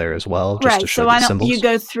Chiron's still there as well, just to show so the why don't symbols. You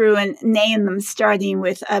go through and name them, starting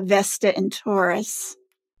with Vesta and Taurus.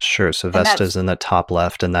 Sure. So Vesta's in the top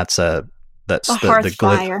left, and that's the hearth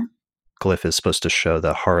fire. Glyph is supposed to show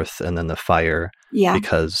the hearth and then the fire. Yeah.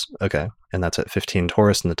 And that's at 15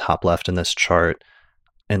 Taurus in the top left in this chart.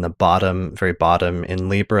 In the bottom, very bottom in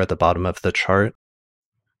Libra, at the bottom of the chart,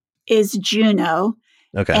 is Juno.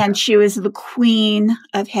 Okay. And she was the queen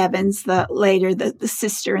of heavens, later the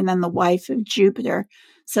sister and then the wife of Jupiter.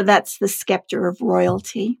 So that's the scepter of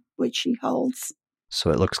royalty, which she holds.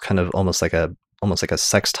 So it looks kind of almost like a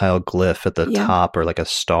sextile glyph at the top, or like a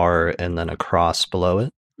star and then a cross below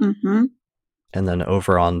it. Mm-hmm. And then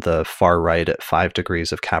over on the far right at 5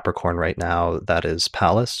 degrees of Capricorn right now, that is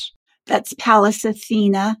Pallas. That's Pallas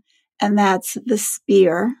Athena, and that's the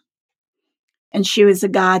spear. And she was a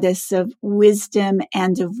goddess of wisdom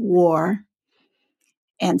and of war.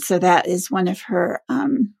 And so that is one of her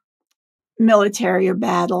military or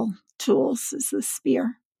battle tools, is the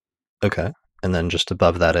spear. Okay. And then just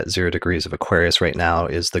above that at 0 degrees of Aquarius right now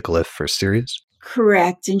is the glyph for Ceres.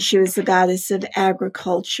 Correct. And she was the goddess of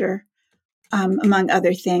agriculture, among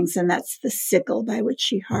other things. And that's the sickle by which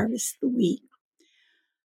she harvests the wheat.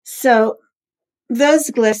 So those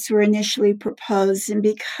glyphs were initially proposed, and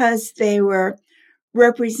because they were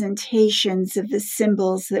representations of the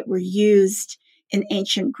symbols that were used in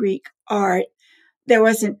ancient Greek art, there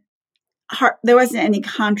wasn't any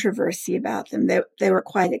controversy about them. They were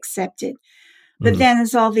quite accepted. But then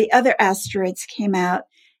as all the other asteroids came out,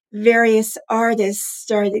 various artists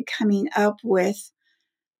started coming up with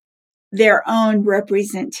their own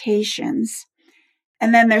representations.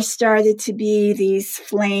 And then there started to be these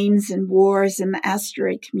flames and wars in the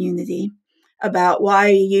asteroid community about, why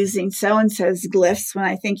are you using so-and-so's glyphs when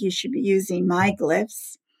I think you should be using my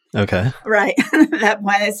glyphs? Okay. Right. At that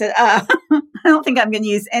point, I said, I don't think I'm going to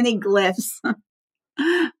use any glyphs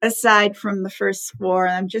aside from the first 4.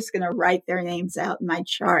 And I'm just going to write their names out in my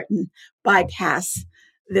chart and bypass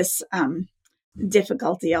this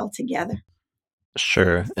difficulty altogether.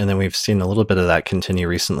 Sure. And then we've seen a little bit of that continue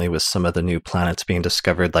recently with some of the new planets being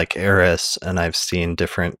discovered, like Eris. And I've seen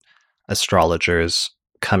different astrologers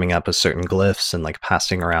coming up with certain glyphs and like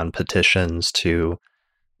passing around petitions to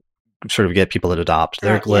sort of get people to adopt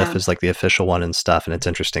their glyph as like the official one and stuff. And it's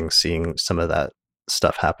interesting seeing some of that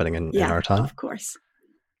stuff happening in our time. Of course.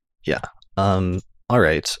 Yeah. All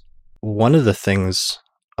right. One of the things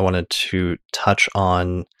I wanted to touch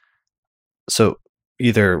on, so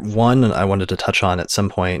either one I wanted to touch on at some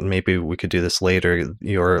point, and maybe we could do this later,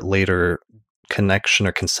 your later connection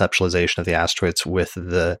or conceptualization of the asteroids with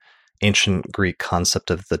the ancient Greek concept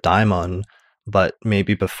of the daimon. But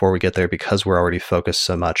maybe before we get there, because we're already focused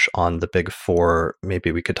so much on the big 4,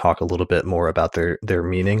 maybe we could talk a little bit more about their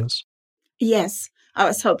meanings. Yes, I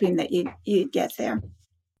was hoping that you'd get there.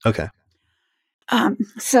 Okay.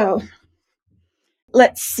 So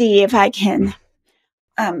let's see if I can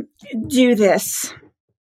do this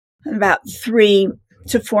in about 3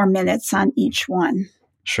 to 4 minutes on each one.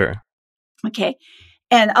 Sure. Okay.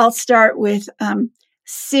 And I'll start with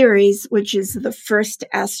Ceres, which is the first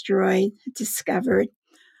asteroid discovered,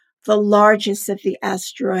 the largest of the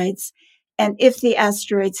asteroids. And if the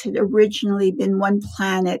asteroids had originally been one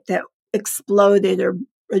planet that exploded or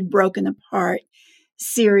had broken apart,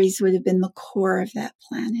 Ceres would have been the core of that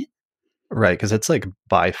planet. Right, because it's like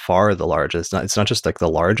by far the largest. It's not just like the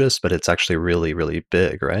largest, but it's actually really, really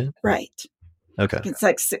big, right? Right. Okay. It's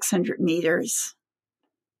like 600 meters.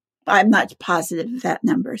 I'm not positive of that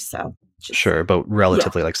number, so sure, but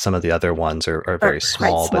relatively, like some of the other ones are very quite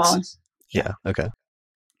small, but small. yeah, okay.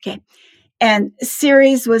 Okay. And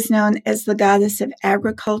Ceres was known as the goddess of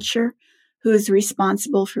agriculture, who is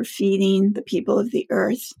responsible for feeding the people of the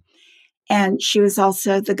earth. And she was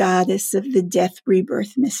also the goddess of the death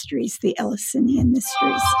rebirth mysteries, the Eleusinian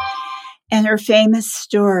mysteries. And her famous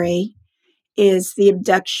story is the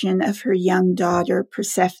abduction of her young daughter,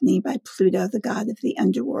 Persephone, by Pluto, the god of the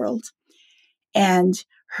underworld, and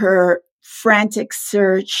her frantic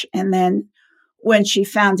search. And then when she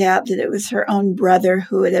found out that it was her own brother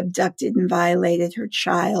who had abducted and violated her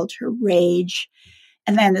child, her rage,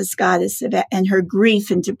 and then as goddess of, and her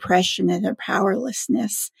grief and depression and her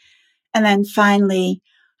powerlessness. And then finally,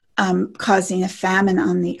 causing a famine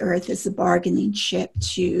on the earth as a bargaining chip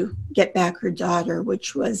to get back her daughter,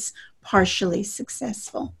 which was partially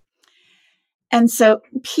successful. And so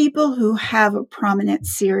people who have a prominent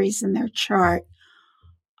Ceres in their chart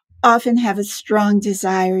often have a strong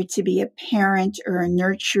desire to be a parent or a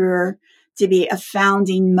nurturer, to be a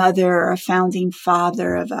founding mother or a founding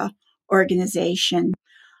father of an organization,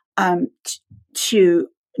 to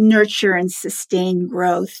nurture and sustain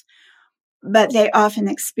growth. But they often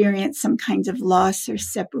experience some kind of loss or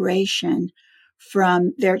separation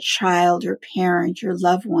from their child or parent or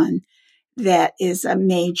loved one that is a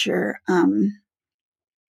major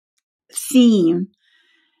theme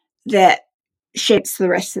that shapes the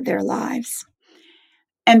rest of their lives.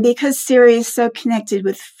 And because Siri is so connected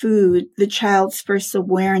with food, the child's first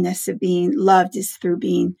awareness of being loved is through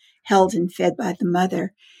being held and fed by the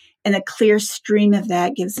mother. And a clear stream of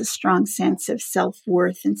that gives a strong sense of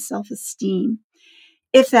self-worth and self-esteem.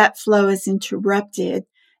 If that flow is interrupted,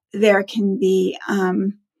 there can be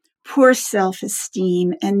poor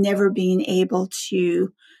self-esteem and never being able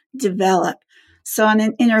to develop. So on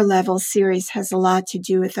an inner level, Ceres has a lot to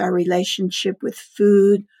do with our relationship with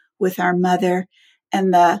food, with our mother,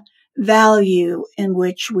 and the value in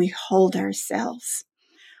which we hold ourselves.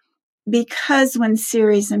 Because when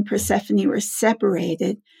Ceres and Persephone were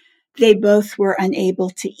separated, they both were unable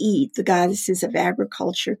to eat. The goddesses of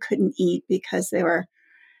agriculture couldn't eat because they were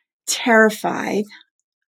terrified.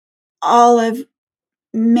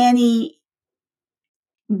 Many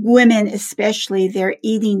women, especially their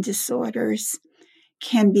eating disorders,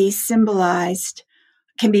 can be symbolized,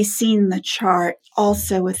 can be seen in the chart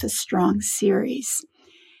also with a strong Ceres.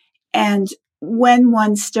 And when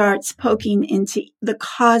one starts poking into the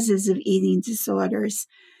causes of eating disorders,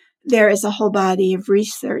 there is a whole body of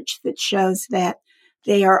research that shows that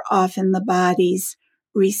they are often the body's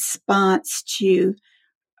response to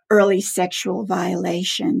early sexual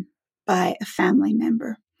violation by a family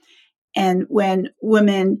member. And when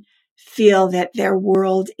women feel that their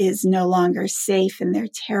world is no longer safe and they're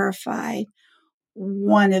terrified,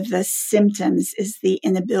 one of the symptoms is the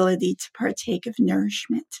inability to partake of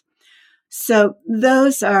nourishment. So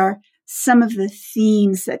those are some of the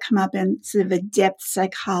themes that come up in sort of a depth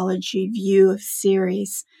psychology view of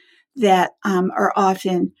Ceres that are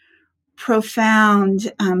often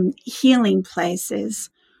profound healing places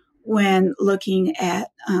when looking at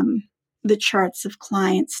the charts of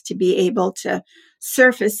clients, to be able to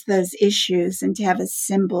surface those issues and to have a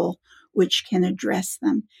symbol which can address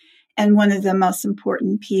them. And one of the most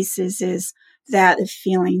important pieces is that of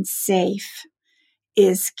feeling safe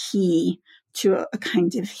is key to a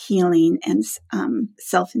kind of healing and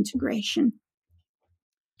self-integration.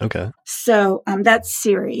 Okay. So that's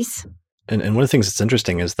Ceres. And one of the things that's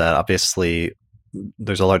interesting is that obviously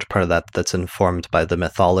there's a large part of that that's informed by the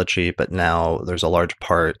mythology, but now there's a large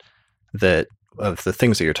part that of the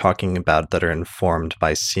things that you're talking about that are informed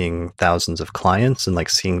by seeing thousands of clients and like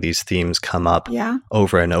seeing these themes come up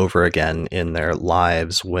over and over again in their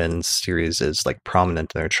lives when Ceres is like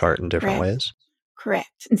prominent in their chart in different ways.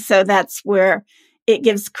 Correct. And so that's where it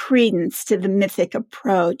gives credence to the mythic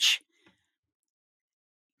approach,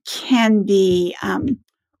 can be,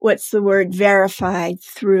 verified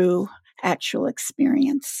through actual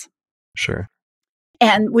experience. Sure.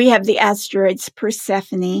 And we have the asteroids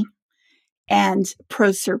Persephone and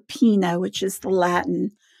Proserpina, which is the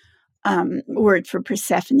Latin word for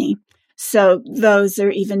Persephone. So those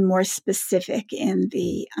are even more specific in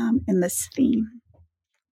this theme.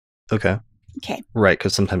 Okay. Right,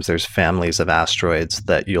 because sometimes there's families of asteroids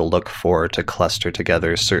that you'll look for to cluster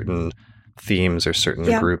together certain themes or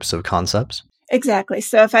certain groups of concepts. Exactly.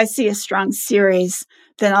 So if I see a strong Ceres,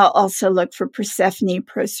 then I'll also look for Persephone,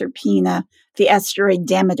 Proserpina, the asteroid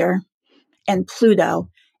Demeter, and Pluto,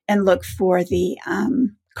 and look for the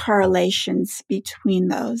correlations between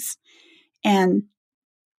those. And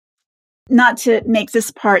not to make this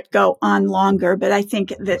part go on longer, but I think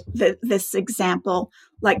that this example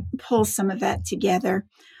pulls some of that together.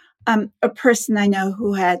 A person I know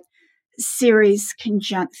who had Ceres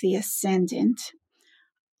conjunct the ascendant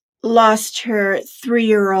lost her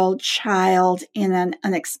 3-year-old child in an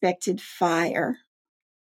unexpected fire.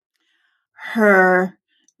 Her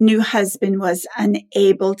new husband was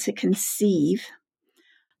unable to conceive,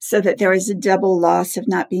 so that there was a double loss of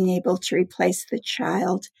not being able to replace the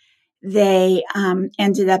child. They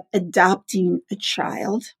ended up adopting a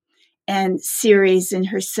child, and Ceres in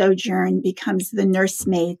her sojourn becomes the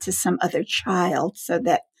nursemaid to some other child, so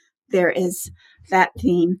that there is that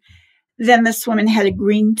theme. Then this woman had a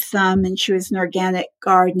green thumb, and she was an organic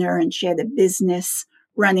gardener, and she had a business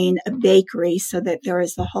running a bakery, so that there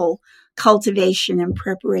was the whole cultivation and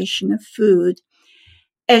preparation of food.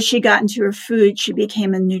 As she got into her food, she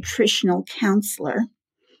became a nutritional counselor.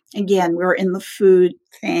 Again, we're in the food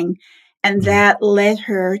thing. And that led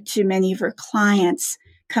her to many of her clients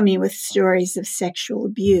coming with stories of sexual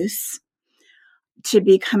abuse to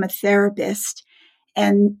become a therapist.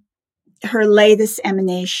 And her latest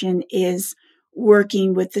emanation is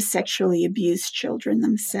working with the sexually abused children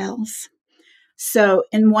themselves. So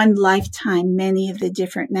in one lifetime, many of the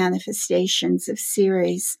different manifestations of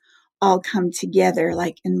Ceres all come together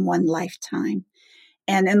in one lifetime.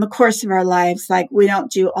 And in the course of our lives, we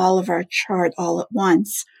don't do all of our chart all at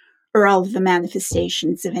once, or all of the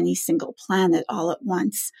manifestations of any single planet all at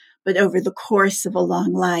once. But over the course of a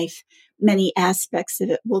long life, many aspects of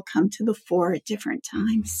it will come to the fore at different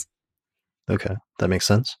times. Okay, that makes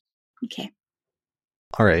sense. Okay.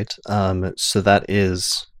 All right. So that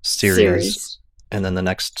is Ceres. And then the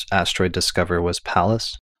next asteroid discovered was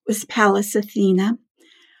Pallas. Was Pallas Athena.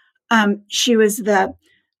 She was the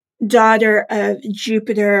daughter of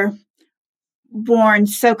Jupiter, born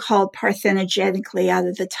so-called parthenogenically out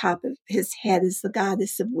of the top of his head as the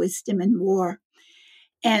goddess of wisdom and war.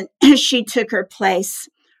 And she took her place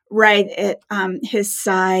right at his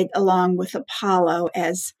side, along with Apollo,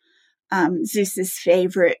 as Zeus's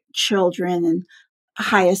favorite children and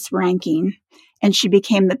highest ranking. And she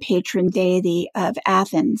became the patron deity of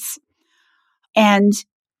Athens. And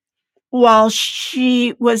while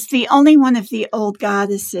she was the only one of the old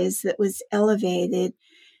goddesses that was elevated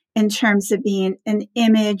in terms of being an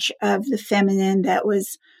image of the feminine that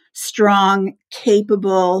was strong,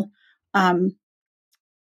 capable,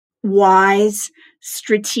 wise,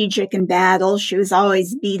 strategic in battle. She was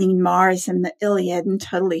always beating Mars in the Iliad and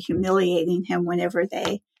totally humiliating him whenever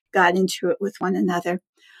they got into it with one another.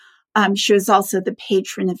 She was also the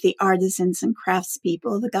patron of the artisans and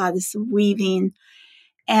craftspeople, the goddess of weaving,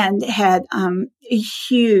 and had a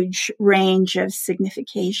huge range of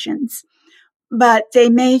significations. But they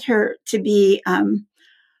made her to be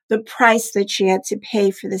the price that she had to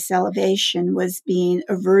pay for this elevation was being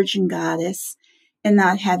a virgin goddess and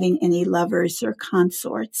not having any lovers or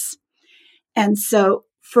consorts. And so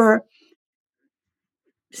for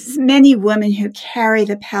many women who carry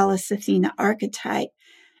the Pallas Athena archetype,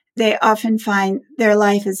 they often find their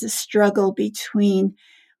life is a struggle between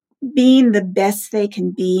being the best they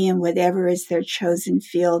can be in whatever is their chosen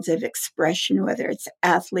field of expression, whether it's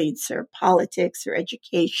athletes or politics or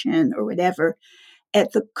education or whatever,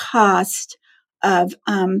 at the cost of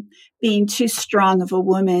being too strong of a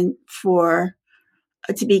woman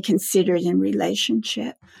to be considered in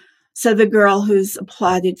relationship. So the girl who's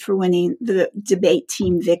applauded for winning the debate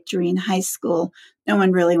team victory in high school, no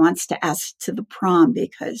one really wants to ask to the prom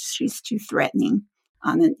because she's too threatening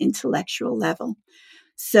on an intellectual level.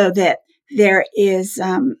 So that there is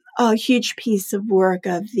a huge piece of work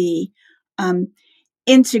of the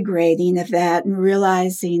integrating of that and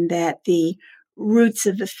realizing that the roots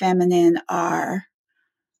of the feminine are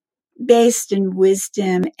based in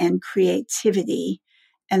wisdom and creativity,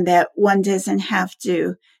 and that one doesn't have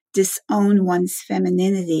to disown one's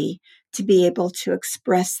femininity to be able to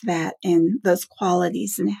express that in those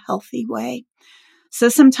qualities in a healthy way. So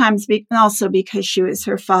sometimes, also because she was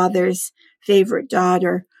her father's favorite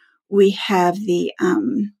daughter, we have the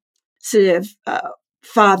sort of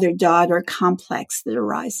father-daughter complex that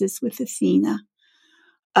arises with Athena,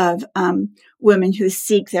 of women who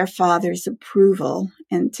seek their father's approval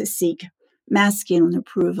and to seek masculine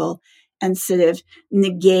approval and sort of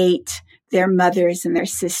negate their mothers and their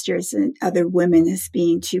sisters and other women as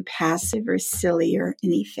being too passive or silly or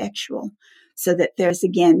ineffectual, so that there's,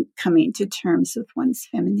 again, coming to terms with one's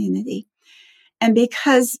femininity. And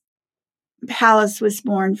because Pallas was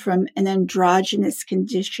born from an androgynous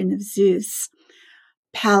condition of Zeus,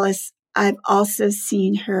 Pallas, I've also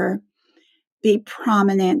seen her be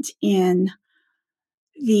prominent in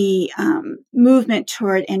the movement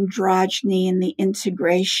toward androgyny and the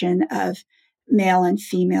integration of male and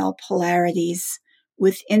female polarities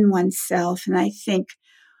within oneself, and I think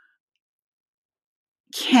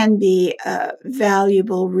can be a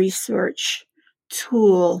valuable research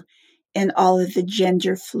tool in all of the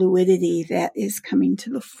gender fluidity that is coming to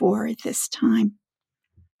the fore at this time.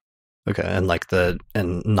 Okay, and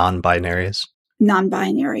non-binaries.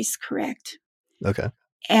 Non-binaries, correct. Okay.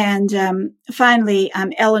 And finally,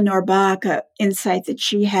 Eleanor Bach, an insight that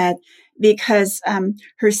she had, because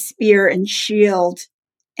her spear and shield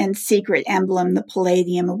and secret emblem, the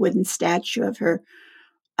palladium, a wooden statue of her,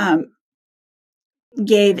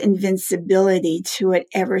 gave invincibility to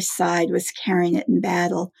whatever side was carrying it in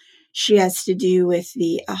battle. She has to do with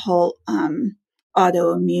the whole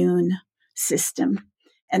autoimmune system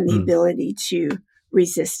and the ability to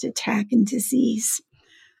resist attack and disease.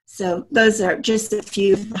 So those are just a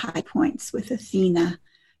few of the high points with Athena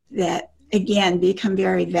that, again, become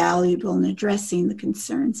very valuable in addressing the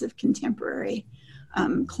concerns of contemporary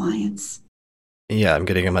clients. Yeah, I'm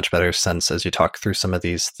getting a much better sense as you talk through some of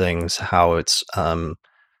these things, how it's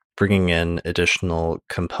bringing in additional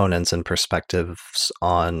components and perspectives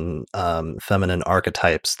on feminine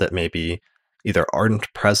archetypes that maybe either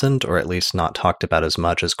aren't present or at least not talked about as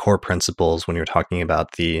much as core principles when you're talking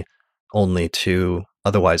about the only two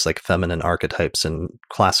otherwise like feminine archetypes in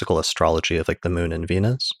classical astrology of like the moon and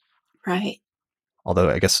Venus. Right. Although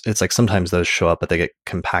I guess it's like sometimes those show up, but they get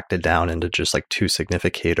compacted down into just like two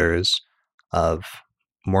significators of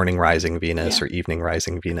morning rising Venus or evening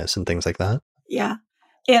rising Venus and things like that. Yeah.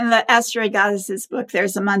 In the Asteroid Goddesses book,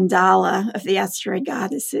 there's a mandala of the Asteroid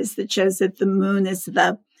Goddesses that shows that the moon is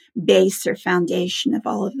the base or foundation of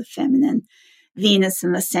all of the feminine. Venus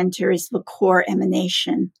in the center is the core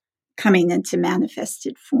emanation coming into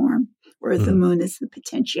manifested form, where the moon is the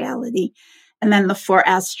potentiality. And then the four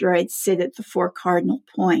asteroids sit at the four cardinal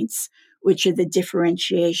points, which are the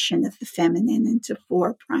differentiation of the feminine into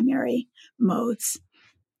four primary modes.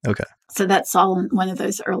 Okay. So that's all in one of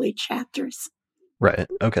those early chapters. Right.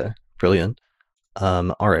 Okay. Brilliant.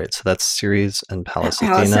 All right. So that's Ceres and Pallas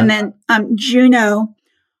Pallas. Athena. And then Juno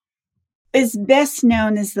is best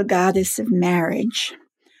known as the goddess of marriage.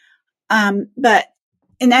 But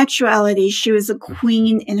in actuality, she was a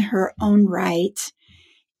queen in her own right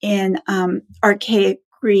in archaic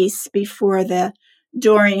Greece before the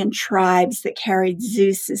Dorian tribes that carried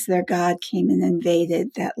Zeus as their god came and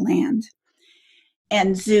invaded that land.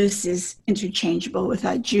 And Zeus is interchangeable with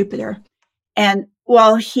Jupiter. And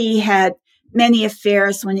while he had many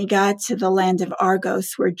affairs when he got to the land of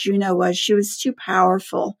Argos, where Juno was, she was too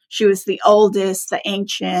powerful. She was the oldest, the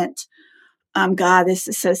ancient goddess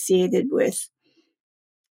associated with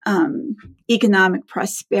economic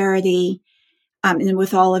prosperity and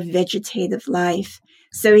with all of vegetative life.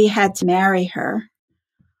 So he had to marry her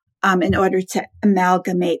in order to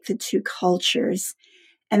amalgamate the two cultures.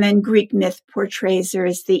 And then Greek myth portrays her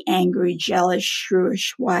as the angry, jealous,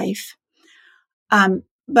 shrewish wife.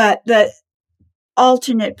 But the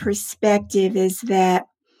alternate perspective is that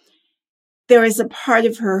there is a part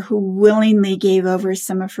of her who willingly gave over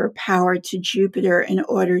some of her power to Jupiter in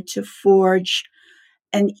order to forge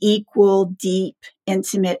an equal, deep,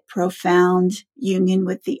 intimate, profound union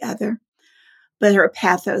with the other. But her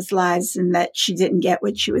pathos lies in that she didn't get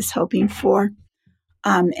what she was hoping for.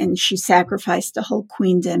 And she sacrificed a whole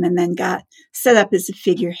queendom and then got set up as a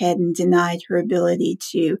figurehead and denied her ability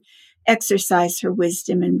to exercise her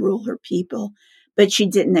wisdom and rule her people. But she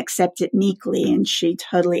didn't accept it meekly, and she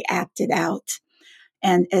totally acted out.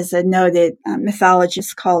 And as a noted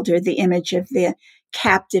mythologist called her, the image of the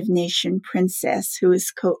captive nation princess who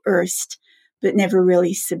was coerced but never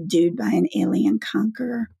really subdued by an alien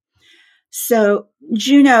conqueror. So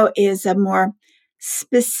Juno is a more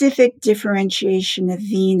specific differentiation of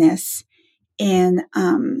Venus in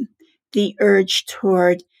the urge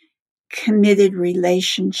toward committed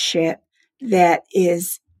relationship that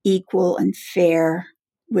is equal and fair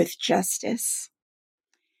with justice.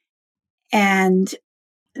 And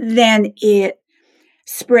then it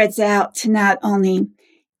spreads out to not only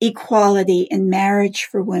equality in marriage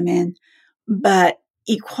for women, but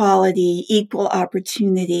equality, equal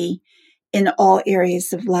opportunity in all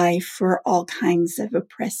areas of life for all kinds of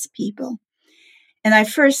oppressed people. And I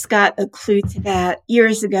first got a clue to that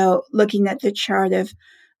years ago, looking at the chart of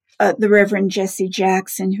the Reverend Jesse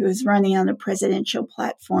Jackson, who was running on a presidential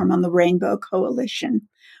platform on the Rainbow Coalition,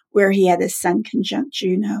 where he had his sun conjunct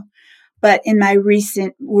Juno. But in my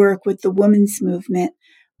recent work with the women's movement,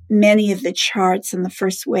 many of the charts in the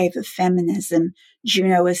first wave of feminism,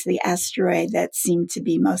 Juno was the asteroid that seemed to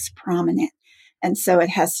be most prominent. And so it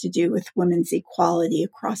has to do with women's equality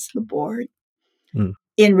across the board Mm.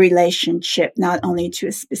 in relationship, not only to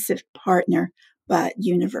a specific partner, but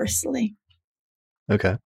universally.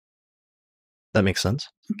 Okay. That makes sense.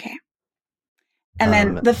 Okay. And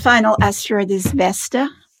then the final asteroid is Vesta.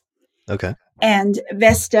 Okay. And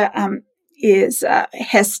Vesta is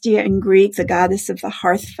Hestia in Greek, the goddess of the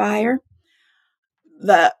hearth fire.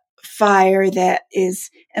 The fire that is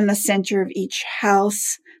in the center of each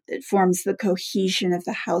house that forms the cohesion of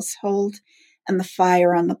the household, and the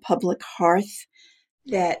fire on the public hearth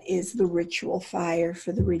that is the ritual fire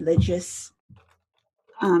for the religious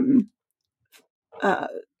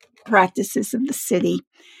practices of the city.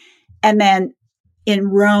 And then in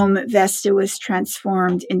Rome, Vesta was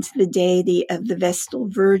transformed into the deity of the Vestal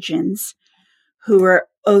Virgins, who were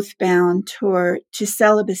oath-bound to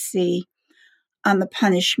celibacy on the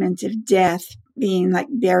punishment of death, being like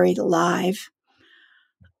buried alive.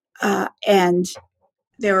 And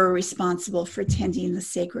they were responsible for tending the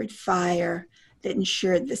sacred fire that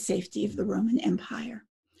ensured the safety of the Roman Empire.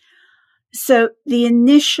 So the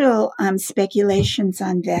initial speculations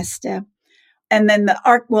on Vesta, and then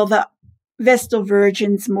the Vestal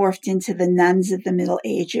Virgins morphed into the nuns of the Middle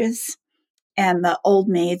Ages, and the old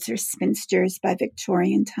maids or spinsters by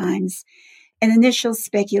Victorian times. And initial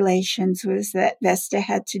speculations was that Vesta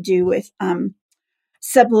had to do with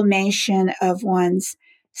sublimation of one's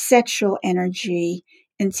sexual energy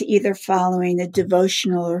into either following a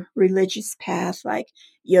devotional or religious path like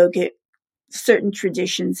yoga, certain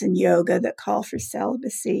traditions in yoga that call for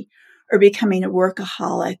celibacy, or becoming a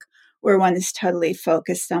workaholic where one is totally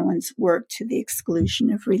focused on one's work to the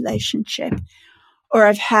exclusion of relationship, or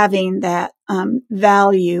of having that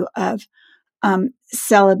value of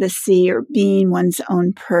celibacy or being one's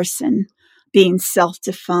own person, being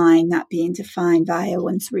self-defined, not being defined via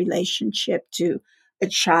one's relationship to a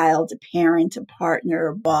child, a parent, a partner,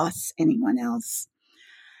 a boss, anyone else.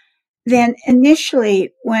 Then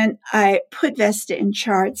initially, when I put Vesta in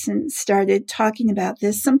charts and started talking about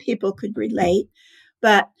this, some people could relate,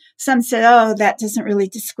 but some said, oh, that doesn't really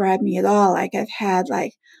describe me at all. Like I've had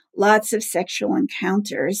like lots of sexual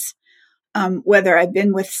encounters, whether I've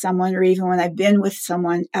been with someone or even when I've been with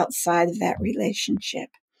someone outside of that relationship.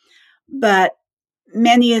 But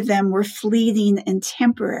many of them were fleeting and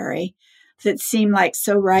temporary that seemed like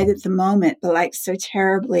so right at the moment, but like so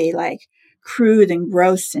terribly like crude and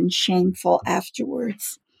gross and shameful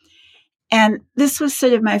afterwards. And this was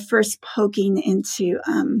sort of my first poking into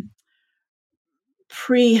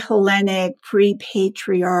pre-Hellenic,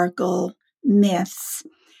 pre-patriarchal myths,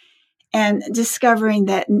 and discovering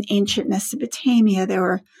that in ancient Mesopotamia, there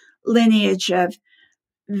were lineage of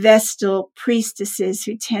Vestal priestesses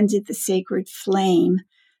who tended the sacred flame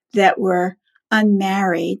that were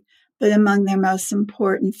unmarried, but among their most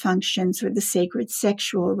important functions were the sacred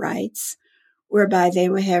sexual rites, whereby they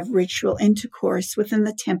would have ritual intercourse within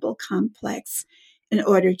the temple complex in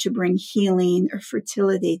order to bring healing or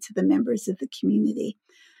fertility to the members of the community.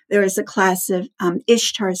 There was a class of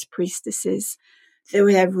Ishtar's priestesses that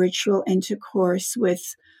would have ritual intercourse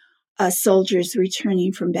with soldiers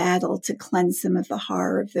returning from battle to cleanse them of the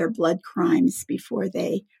horror of their blood crimes before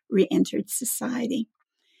they re-entered society.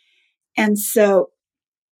 And so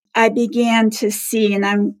I began to see, and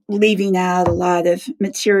I'm leaving out a lot of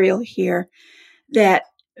material here, that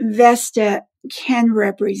Vesta can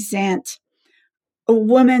represent a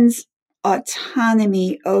woman's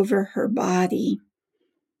autonomy over her body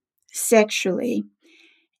sexually,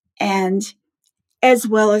 and as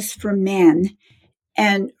well as for men.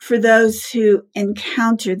 And for those who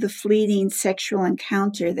encounter the fleeting sexual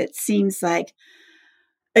encounter that seems like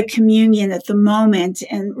a communion at the moment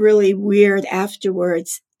and really weird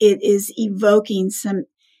afterwards, it is evoking some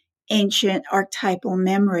ancient archetypal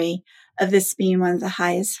memory of this being one of the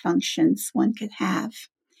highest functions one could have.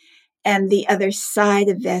 And the other side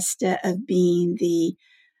of Vesta of being the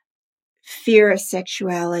fear of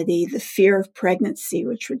sexuality, the fear of pregnancy,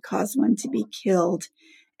 which would cause one to be killed,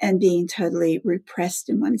 and being totally repressed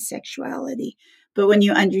in one's sexuality. But when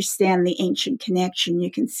you understand the ancient connection, you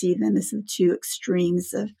can see them as the two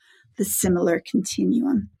extremes of the similar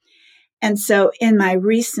continuum. And so in my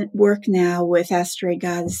recent work now with Asteroid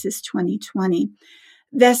Goddesses 2020,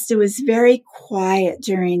 Vesta was very quiet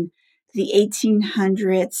during the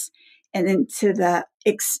 1800s and into the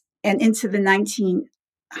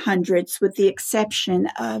 1900s, with the exception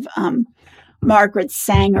of Margaret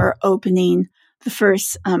Sanger opening the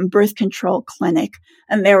first birth control clinic,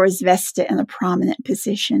 and there was Vesta in a prominent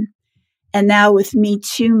position. And now with Me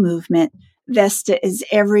Too movement, Vesta is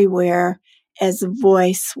everywhere as a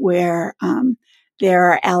voice where there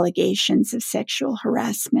are allegations of sexual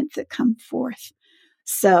harassment that come forth.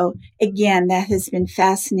 So again, that has been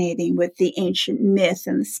fascinating with the ancient myth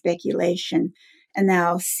and the speculation, and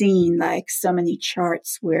now seeing like so many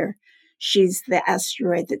charts where she's the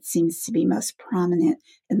asteroid that seems to be most prominent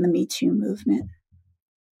in the Me Too movement.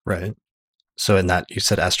 Right. So in that, you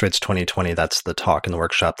said Asteroids 2020, that's the talk and the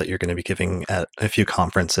workshop that you're going to be giving at a few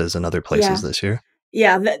conferences and other places this year?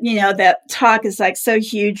 Yeah, that talk is like so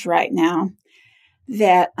huge right now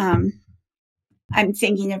that I'm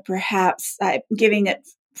thinking of perhaps giving it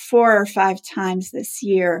 4 or 5 times this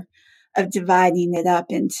year, of dividing it up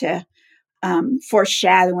into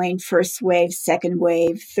foreshadowing first wave, second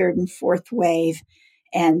wave, third and fourth wave,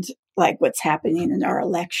 and like what's happening in our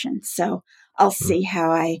election. So I'll see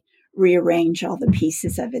how I rearrange all the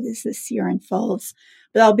pieces of it as this year unfolds.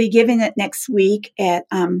 But I'll be giving it next week at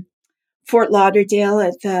Fort Lauderdale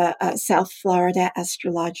at the South Florida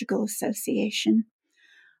Astrological Association.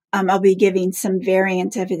 I'll be giving some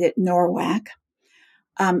variant of it at NORWAC.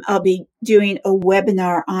 I'll be doing a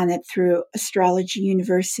webinar on it through Astrology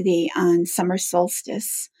University on summer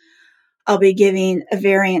solstice. I'll be giving a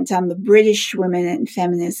variant on the British women and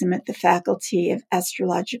feminism at the Faculty of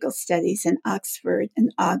Astrological Studies in Oxford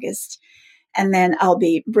in August. And then I'll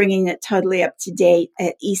be bringing it totally up to date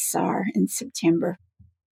at ESAR in September.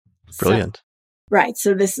 Brilliant. So, right.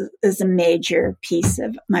 So this is a major piece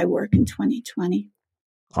of my work in 2020.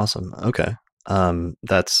 Awesome. Okay.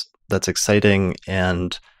 That's exciting.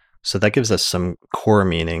 And so that gives us some core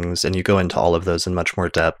meanings, and you go into all of those in much more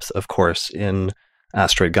depth, of course, in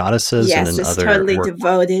Asteroid Goddesses and in it's other totally work.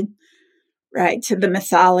 Devoted, right, to the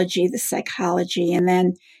mythology, the psychology, and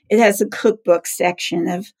then it has a cookbook section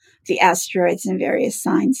of the asteroids and various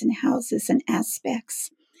signs and houses and aspects.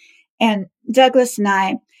 And Douglas and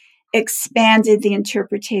I expanded the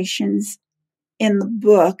interpretations in the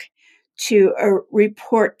book to a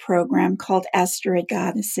report program called Asteroid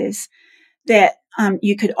Goddesses that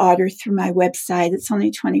you could order through my website. It's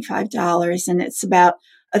only $25, and it's about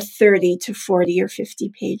a 30 to 40 or 50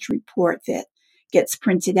 page report that gets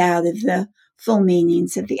printed out of the full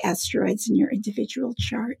meanings of the asteroids in your individual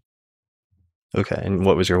chart. Okay. And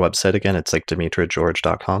what was your website again? It's like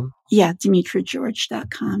DemetraGeorge.com? Yeah,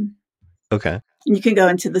 DemetraGeorge.com. Okay. And you can go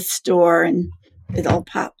into the store and it'll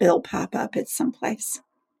pop up at some place.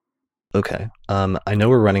 Okay. I know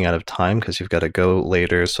we're running out of time because you've got to go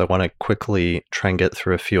later, so I want to quickly try and get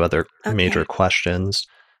through a few other major questions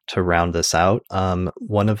to round this out.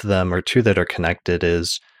 One of them, or two that are connected,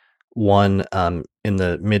 is one, in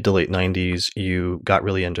the mid to late 90s, you got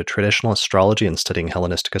really into traditional astrology and studying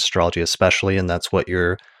Hellenistic astrology especially, and that's what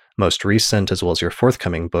your most recent as well as your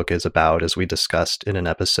forthcoming book is about, as we discussed in an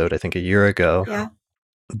episode, I think, a year ago. Yeah.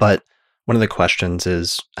 But one of the questions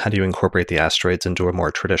is, how do you incorporate the asteroids into a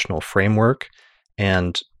more traditional framework?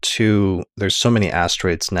 And two, there's so many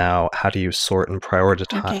asteroids now. How do you sort and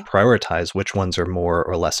prioritize which ones are more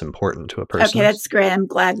or less important to a person? Okay, that's great. I'm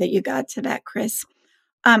glad that you got to that, Chris.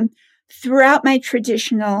 Throughout my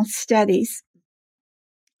traditional studies,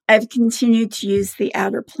 I've continued to use the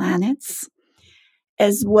outer planets,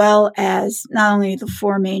 as well as not only the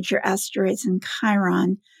 4 major asteroids in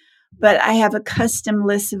Chiron, but I have a custom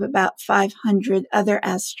list of about 500 other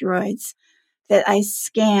asteroids that I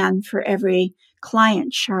scan for every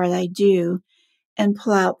client chart I do and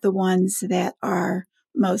pull out the ones that are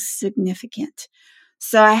most significant.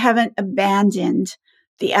 So I haven't abandoned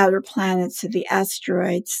the outer planets of the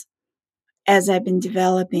asteroids as I've been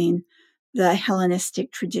developing the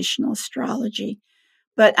Hellenistic traditional astrology,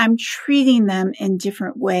 but I'm treating them in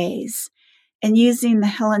different ways and using the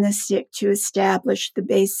Hellenistic to establish the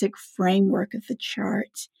basic framework of the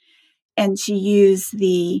chart and to use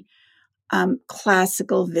the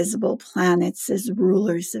classical visible planets as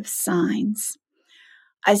rulers of signs.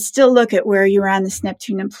 I still look at where Uranus,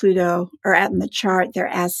 Neptune, and Pluto are at in the chart, their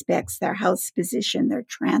aspects, their house position, their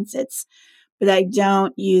transits, but I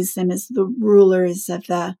don't use them as the rulers of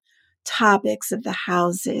the topics of the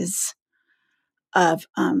houses of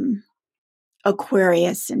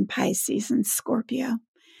Aquarius and Pisces and Scorpio.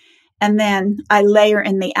 And then I layer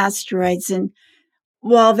in the asteroids, and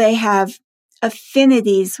while they have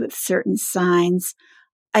affinities with certain signs,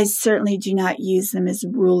 I certainly do not use them as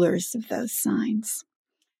rulers of those signs.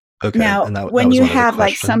 Okay. Now, and that when was you one of the have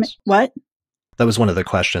like questions. what? That was one of the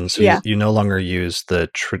questions. So you no longer use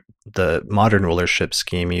the modern rulership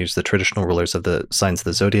scheme. You use the traditional rulers of the signs of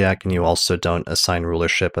the zodiac, and you also don't assign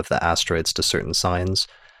rulership of the asteroids to certain signs.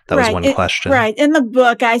 That was one question. Right. In the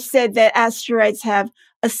book, I said that asteroids have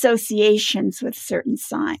associations with certain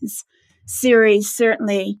signs. Ceres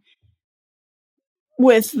certainly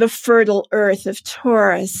with the fertile earth of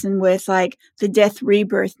Taurus, and with like the death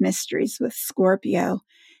rebirth mysteries with Scorpio,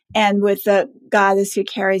 and with the goddess who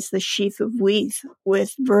carries the sheath of wheat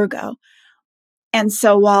with Virgo. And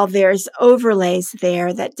so while there's overlays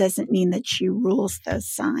there, that doesn't mean that she rules those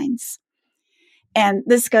signs. And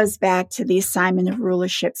this goes back to the assignment of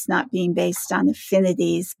rulerships not being based on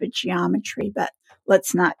affinities, but geometry. But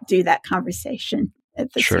let's not do that conversation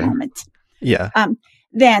at this moment. Yeah.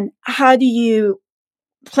 Then how do you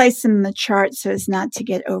place them in the chart so as not to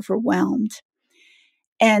get overwhelmed?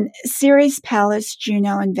 And Ceres, Pallas,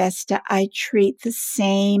 Juno, and Vesta, I treat the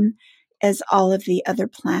same as all of the other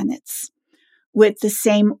planets, with the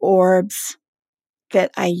same orbs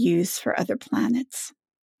that I use for other planets.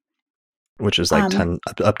 Which is like 10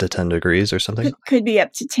 up to 10 degrees or something? Could be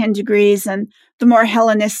up to 10 degrees. And the more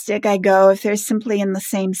Hellenistic I go, if they're simply in the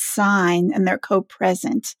same sign and they're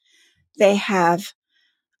co-present, they have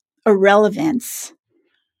a relevance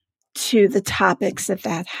to the topics of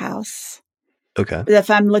that house. Okay. But if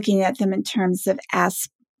I'm looking at them in terms of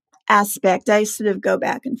aspect, I sort of go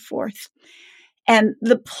back and forth. And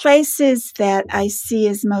the places that I see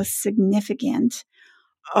as most significant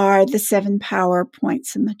are the 7 power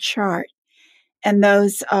points in the chart. And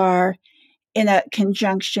those are in a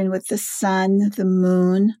conjunction with the sun, the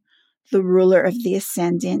moon, the ruler of the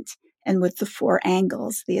ascendant, and with the 4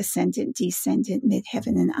 angles, the ascendant, descendant,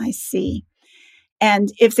 midheaven, and IC.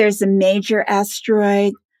 And if there's a major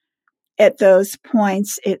asteroid at those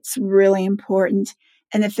points, it's really important.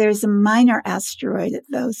 And if there's a minor asteroid at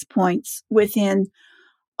those points within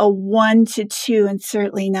a 1 to 2, and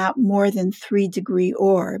certainly not more than 3 degree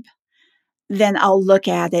orb, then I'll look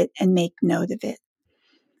at it and make note of it.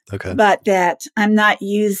 Okay. But that I'm not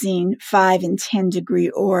using 5 and 10 degree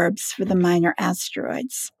orbs for the minor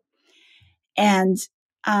asteroids. And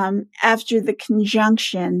after the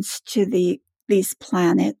conjunctions to these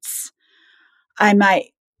planets, I might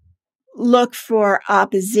look for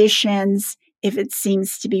oppositions if it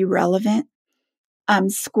seems to be relevant.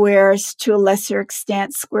 Squares to a lesser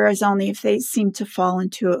extent, squares only if they seem to fall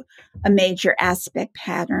into a major aspect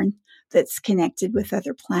pattern that's connected with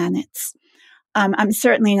other planets. I'm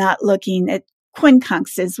certainly not looking at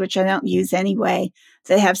quincunxes, which I don't use anyway,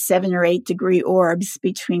 that have 7 or 8 degree orbs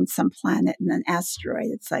between some planet and an asteroid.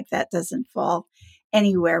 It's like that doesn't fall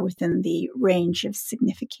anywhere within the range of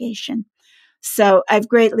signification. So I've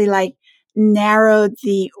greatly narrowed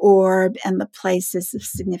the orb and the places of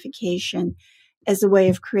signification as a way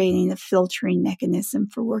of creating a filtering mechanism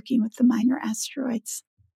for working with the minor asteroids.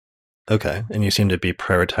 Okay. And you seem to be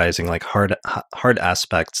prioritizing like hard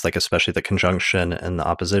aspects, like especially the conjunction and the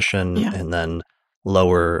opposition, and then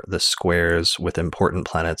lower the squares with important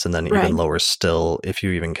planets, and then even lower still if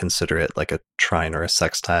you even consider it like a trine or a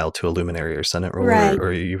sextile to a luminary or senate ruler, or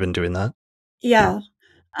are you even doing that? Yeah.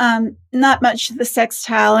 Not much the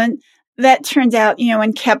sextile. And that turned out,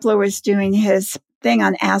 when Kepler was doing his thing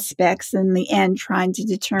on aspects in the end, trying to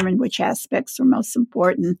determine which aspects were most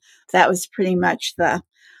important, that was pretty much the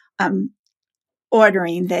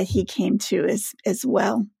ordering that he came to as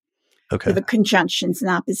well. Okay. The conjunctions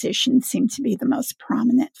and oppositions seem to be the most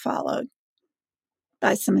prominent, followed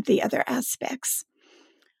by some of the other aspects.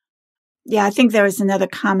 Yeah, I think there was another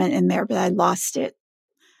comment in there, but I lost it.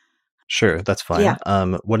 Sure, that's fine. Yeah.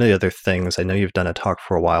 One of the other things, I know you've done a talk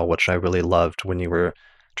for a while, which I really loved when you were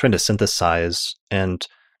trying to synthesize, and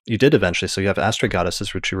you did eventually. So you have Asteroid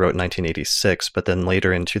Goddesses, which you wrote in 1986, but then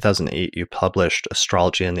later in 2008, you published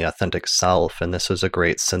Astrology and the Authentic Self, and this was a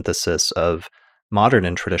great synthesis of modern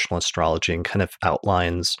and traditional astrology and kind of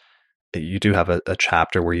outlines. You do have a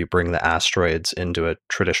chapter where you bring the asteroids into a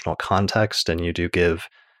traditional context, and you do give,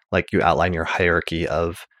 you outline your hierarchy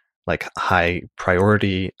of like high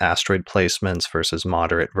priority asteroid placements versus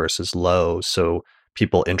moderate versus low. So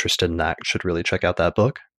people interested in that should really check out that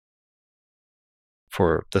book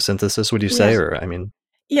for the synthesis, would you say? Or, I mean.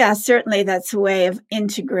 Yeah, certainly that's a way of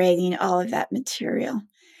integrating all of that material.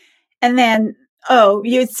 And then,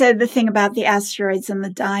 you had said the thing about the asteroids and the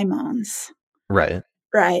daimons. Right.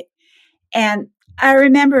 Right. And I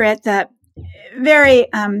remember at the very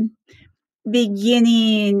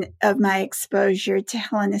beginning of my exposure to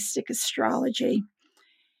Hellenistic astrology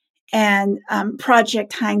and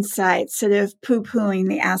Project Hindsight, sort of poo-pooing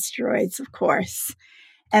the asteroids, of course.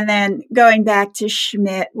 And then going back to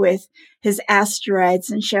Schmidt with his asteroids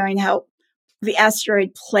and showing how the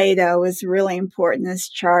asteroid Plato was really important in this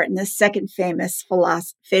chart. And the second famous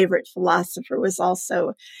favorite philosopher was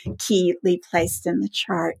also keyly placed in the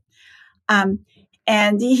chart.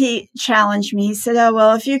 And he challenged me. He said, oh,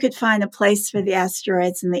 well, if you could find a place for the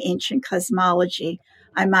asteroids in the ancient cosmology,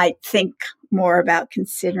 I might think more about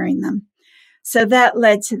considering them. So that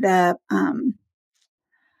led to the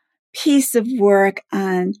piece of work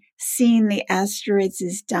on seeing the asteroids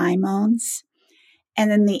as daimons.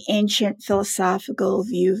 And in the ancient philosophical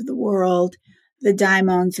view of the world, the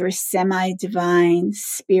daimons were semi-divine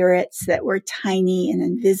spirits that were tiny and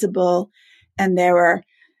invisible, and there were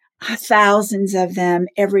thousands of them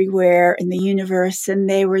everywhere in the universe, and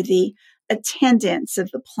they were the attendants of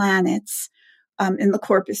the planets in the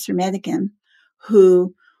Corpus Hermeticum,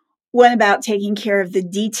 who went about taking care of the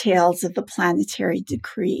details of the planetary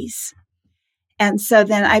decrees. And so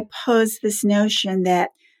then I posed this notion that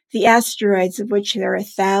the asteroids, of which there are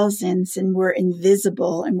thousands and were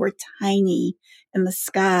invisible and were tiny in the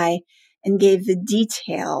sky and gave the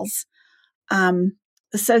details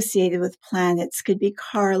associated with planets, could be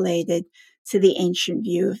correlated to the ancient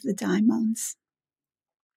view of the daimons.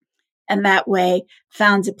 And that way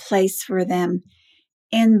found a place for them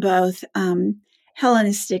in both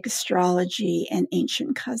Hellenistic astrology and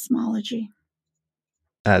ancient cosmology.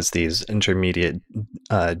 As these intermediate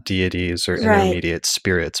deities or Right. intermediate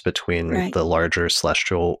spirits between Right. the larger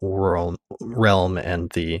celestial realm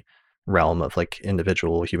and the realm of like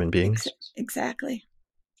individual human beings. Exactly.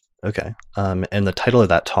 Okay. And the title of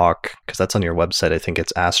that talk, because that's on your website, I think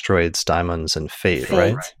it's Asteroids, Diamonds, and Fate,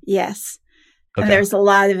 right? Yes. Okay. And there's a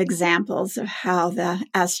lot of examples of how the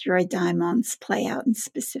asteroid diamonds play out in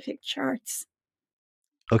specific charts.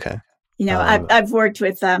 Okay. You know, I've worked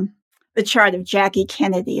with the chart of Jackie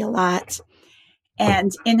Kennedy a lot.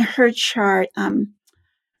 And in her chart,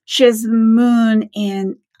 she has the moon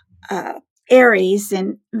in Aries,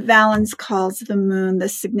 and Valens calls the moon the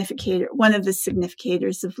significator, one of the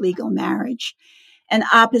significators of legal marriage. And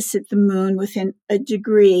opposite the moon, within a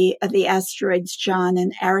degree of the asteroids John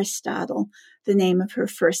and Aristotle, the name of her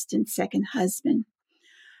first and second husband.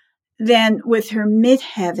 Then with her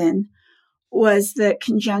midheaven was the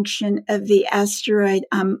conjunction of the asteroid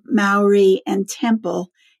Maori and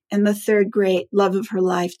Temple, and the third great love of her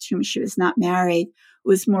life, to whom she was not married,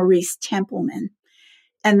 was Maurice Templeman.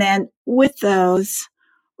 And then with those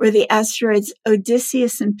were the asteroids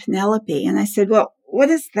Odysseus and Penelope. And I said, well, what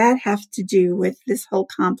does that have to do with this whole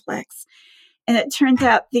complex? And it turned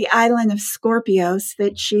out the island of Scorpios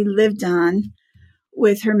that she lived on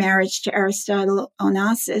with her marriage to Aristotle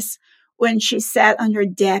Onassis, when she sat on her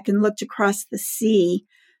deck and looked across the sea,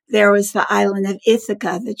 there was the island of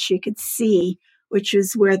Ithaca that she could see, which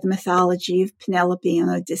was where the mythology of Penelope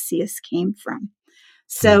and Odysseus came from.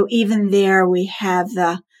 So even there we have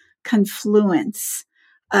the confluence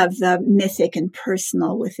of the mythic and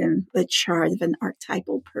personal within the chart of an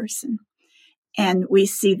archetypal person. And we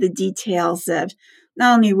see the details of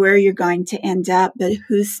not only where you're going to end up, but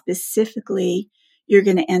who specifically you're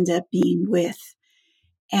going to end up being with.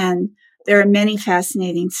 And there are many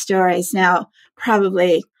fascinating stories. Now,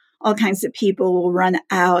 probably all kinds of people will run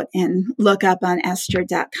out and look up on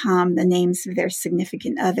astro.com the names of their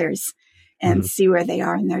significant others and see where they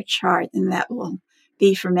are in their chart. And that will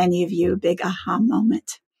be, for many of you, a big aha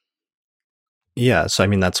moment. Yeah. So, I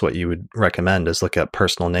mean, that's what you would recommend is look at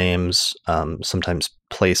personal names, sometimes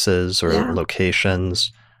places or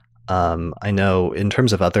locations. I know in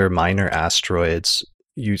terms of other minor asteroids,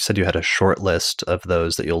 you said you had a short list of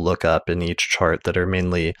those that you'll look up in each chart that are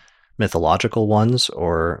mainly mythological ones,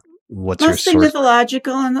 or what's your source? Mostly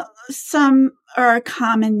mythological, and some are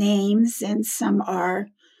common names and some are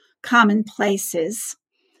common places,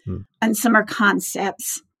 and some are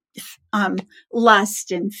concepts,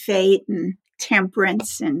 lust and fate and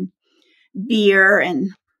temperance and beer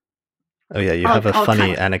and oh yeah, you have a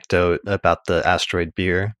funny anecdote about the asteroid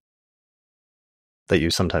beer that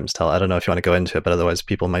you sometimes tell. I don't know if you want to go into it, but otherwise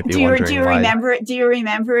people might be wondering do you why. Remember it? Do you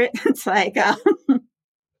remember it? It's like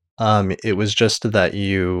it was just that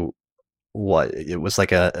it was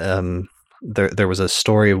like a there was a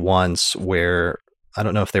story once where I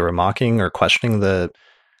don't know if they were mocking or questioning the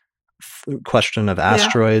question of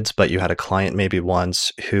asteroids, but you had a client maybe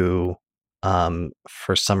once who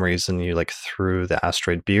for some reason you like threw the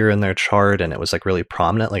asteroid beer in their chart and it was like really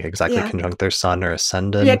prominent, like exactly conjunct their sun or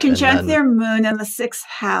ascendant. Yeah, conjunct their moon in the 6th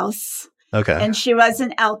house. Okay. And she was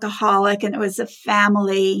an alcoholic and it was a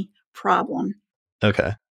family problem.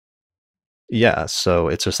 Okay. Yeah, so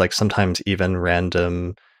it's just like sometimes even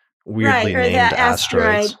random weirdly named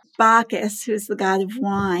asteroids. Bacchus, who's the god of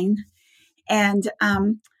wine. And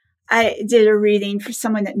I did a reading for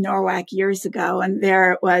someone at Norwalk years ago, and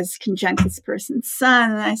there it was conjunct this person's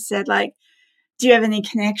sun. And I said, like, do you have any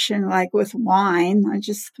connection, like, with wine? I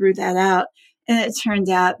just threw that out. And it turned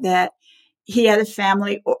out that he had a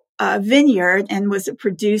family vineyard and was a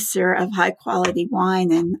producer of high quality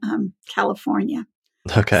wine in California.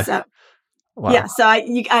 Okay. So Yeah, Wow. so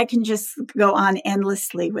I can just go on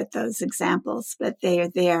endlessly with those examples, but they are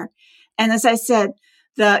there. And as I said,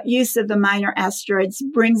 the use of the minor asteroids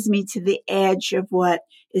brings me to the edge of what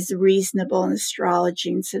is reasonable in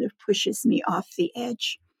astrology and sort of pushes me off the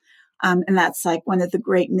edge. And that's like one of the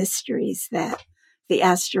great mysteries that the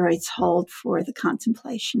asteroids hold for the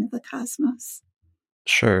contemplation of the cosmos.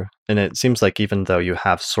 Sure. And it seems like even though you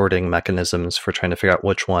have sorting mechanisms for trying to figure out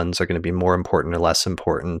which ones are going to be more important or less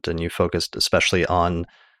important, and you focused especially on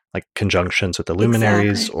like conjunctions with the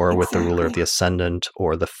luminaries Exactly, or with the ruler of exactly. the ascendant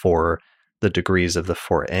or the degrees of the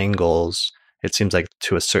four angles, it seems like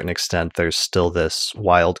to a certain extent there's still this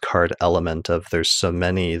wild card element of there's so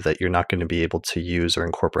many that you're not going to be able to use or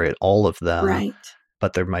incorporate all of them, Right.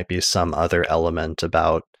 but there might be some other element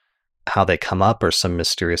about how they come up or some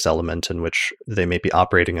mysterious element in which they may be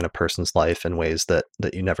operating in a person's life in ways that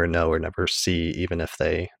you never know or never see, even if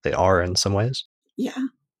they are in some ways. Yeah.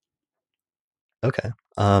 Okay.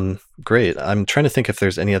 Great. I'm trying to think if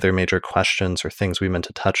there's any other major questions or things we meant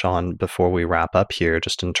to touch on before we wrap up here,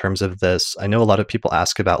 just in terms of this. I know a lot of people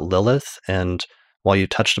ask about Lilith, and while you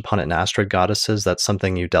touched upon it in Asteroid Goddesses, that's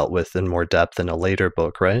something you dealt with in more depth in a later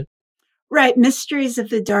book, right? Right. Mysteries of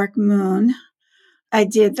the Dark Moon. I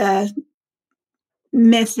did the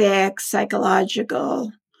mythic,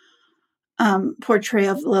 psychological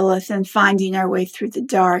portrayal of Lilith, and Finding Our Way Through the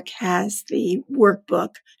Dark has the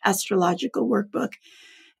workbook, astrological workbook.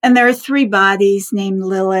 And there are three bodies named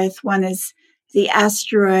Lilith. One is the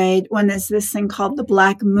asteroid. One is this thing called the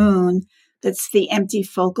black moon. That's the empty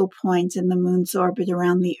focal point in the moon's orbit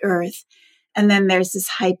around the Earth. And then there's this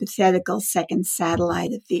hypothetical second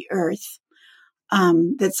satellite of the Earth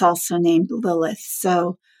that's also named Lilith.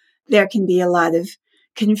 So there can be a lot of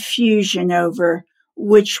confusion over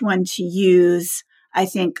which one to use. I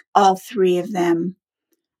think all three of them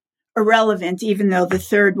are relevant, even though the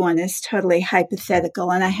third one is totally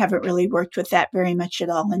hypothetical. And I haven't really worked with that very much at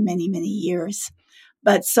all in many, many years.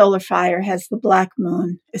 But Solar Fire has the black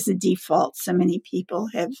moon as a default. So many people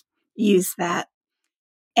have used that.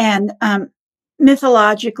 And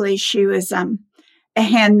mythologically, she was a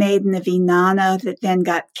handmaiden of Inanna that then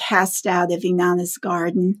got cast out of Inanna's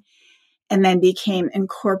garden and then became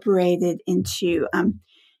incorporated into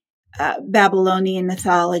Babylonian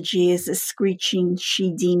mythology as a screeching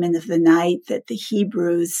she-demon of the night that the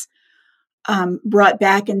Hebrews brought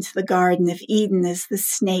back into the Garden of Eden as the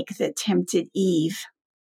snake that tempted Eve.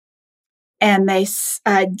 And they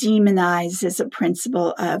demonize as a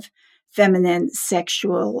principle of feminine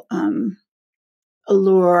sexual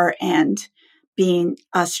allure and being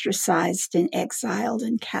ostracized and exiled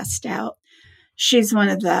and cast out. She's one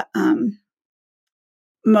of the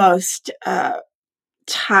most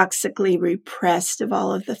toxically repressed of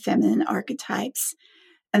all of the feminine archetypes.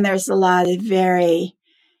 And there's a lot of very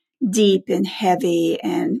deep and heavy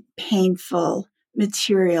and painful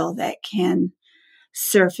material that can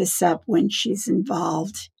surface up when she's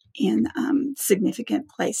involved in significant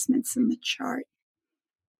placements in the chart.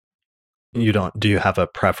 Do you have a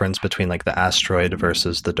preference between like the asteroid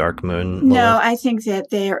versus the dark moon, No, Lilith? I think that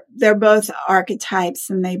they're both archetypes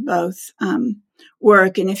and they both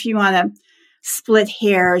work. And if you want to split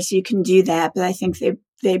hairs, you can do that. But I think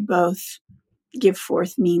they both give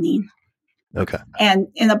forth meaning. Okay. And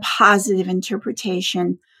in a positive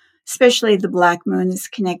interpretation, especially the black moon is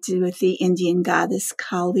connected with the Indian goddess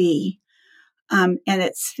Kali. And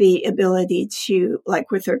it's the ability to,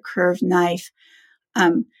 like with her curved knife,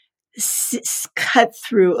 cut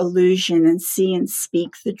through illusion and see and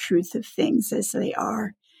speak the truth of things as they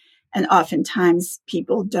are. And oftentimes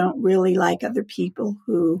people don't really like other people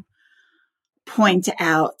who point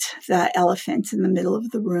out the elephant in the middle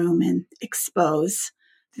of the room and expose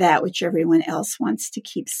that which everyone else wants to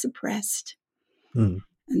keep suppressed. And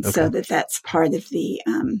Okay. so that's part of the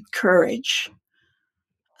courage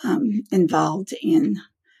involved in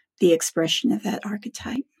the expression of that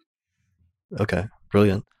archetype. Okay.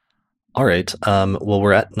 Brilliant. All right. Well,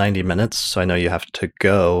 we're at 90 minutes, so I know you have to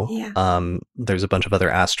go. Yeah. There's a bunch of other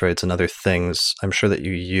asteroids and other things I'm sure that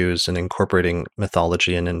you use in incorporating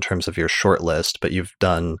mythology and in terms of your short list, but you've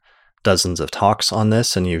done dozens of talks on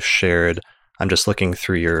this and you've shared. I'm just looking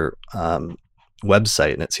through your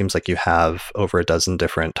website, and it seems like you have over a dozen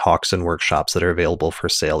different talks and workshops that are available for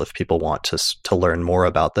sale if people want to learn more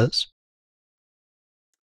about this.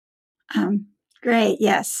 Great.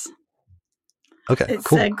 Yes. Okay, It's an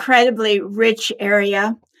cool. incredibly rich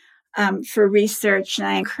area for research, and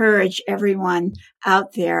I encourage everyone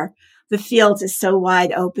out there. The field is so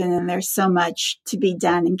wide open, and there's so much to be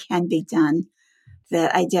done and can be done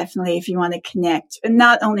that I definitely, if you want to connect, and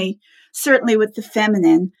not only certainly with the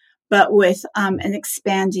feminine, but with an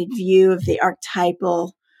expanded view of the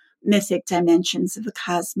archetypal mythic dimensions of the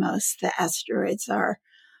cosmos. The asteroids are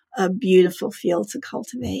a beautiful field to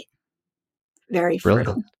cultivate. Very Brilliant.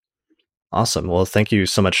 fertile. Awesome. Well, thank you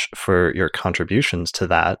so much for your contributions to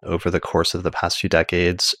that over the course of the past few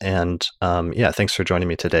decades. And yeah, thanks for joining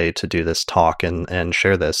me today to do this talk and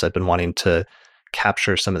share this. I've been wanting to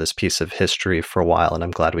capture some of this piece of history for a while, and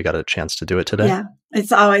I'm glad we got a chance to do it today. Yeah,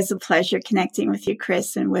 it's always a pleasure connecting with you,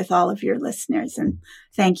 Chris, and with all of your listeners. And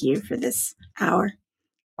thank you for this hour.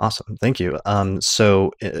 Awesome. Thank you.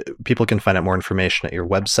 So people can find out more information at your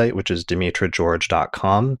website, which is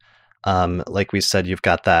demetrageorge.com. Like we said, you've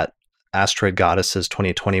got that Asteroid Goddesses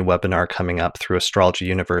 2020 webinar coming up through Astrology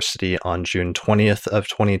University on June 20th of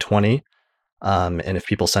 2020. And if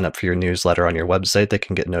people sign up for your newsletter on your website, they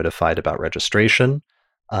can get notified about registration.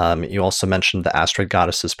 You also mentioned the Asteroid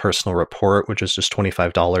Goddesses personal report, which is just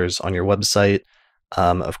 $25 on your website.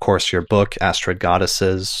 Of course, your book, Asteroid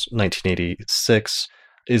Goddesses, 1986.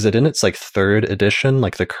 Is it in its third edition?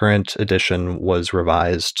 Like the current edition was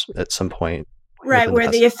revised at some point? Right,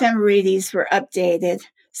 where the ephemerides were updated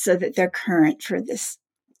so that they're current for this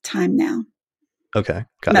time now. Okay,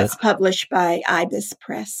 got it. That's published by Ibis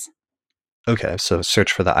Press. Okay, so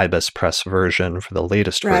search for the Ibis Press version for the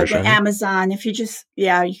latest version. Right, Amazon. If you just,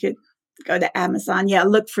 you could go to Amazon. Yeah,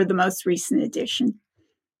 look for the most recent edition.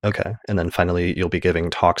 Okay, and then finally, you'll be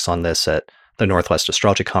giving talks on this at the Northwest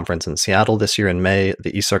Astrology Conference in Seattle this year in May,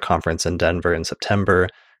 the ESAR Conference in Denver in September,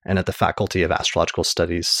 and at the Faculty of Astrological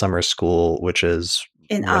Studies Summer School, which is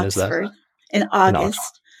in Oxford in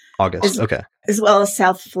August. August, okay. As well as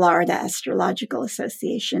South Florida Astrological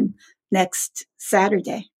Association next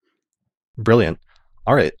Saturday. Brilliant.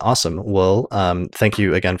 All right, awesome. Well, thank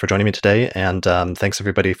you again for joining me today, and thanks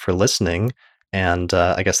everybody for listening. And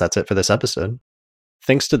I guess that's it for this episode.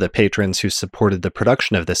 Thanks to the patrons who supported the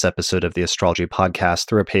production of this episode of the Astrology Podcast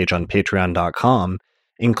through a page on patreon.com,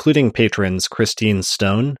 including patrons Christine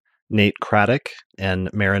Stone, Nate Craddock,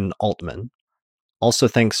 and Marin Altman. Also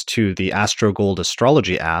thanks to the AstroGold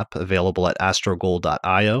Astrology app available at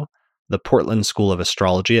astrogold.io, the Portland School of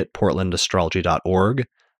Astrology at portlandastrology.org,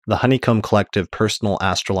 the Honeycomb Collective Personal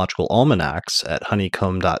Astrological Almanacs at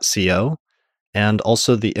honeycomb.co, and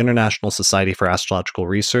also the International Society for Astrological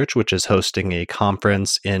Research, which is hosting a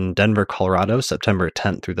conference in Denver, Colorado, September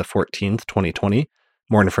 10th through the 14th, 2020.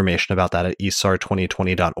 More information about that at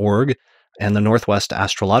esar2020.org, and the Northwest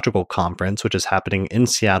Astrological Conference, which is happening in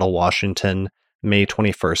Seattle, Washington, May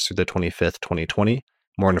 21st through the 25th, 2020.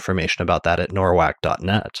 More information about that at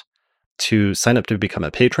norwac.net. To sign up to become a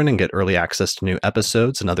patron and get early access to new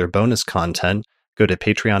episodes and other bonus content, go to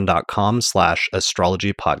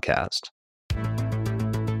patreon.com/astrologypodcast.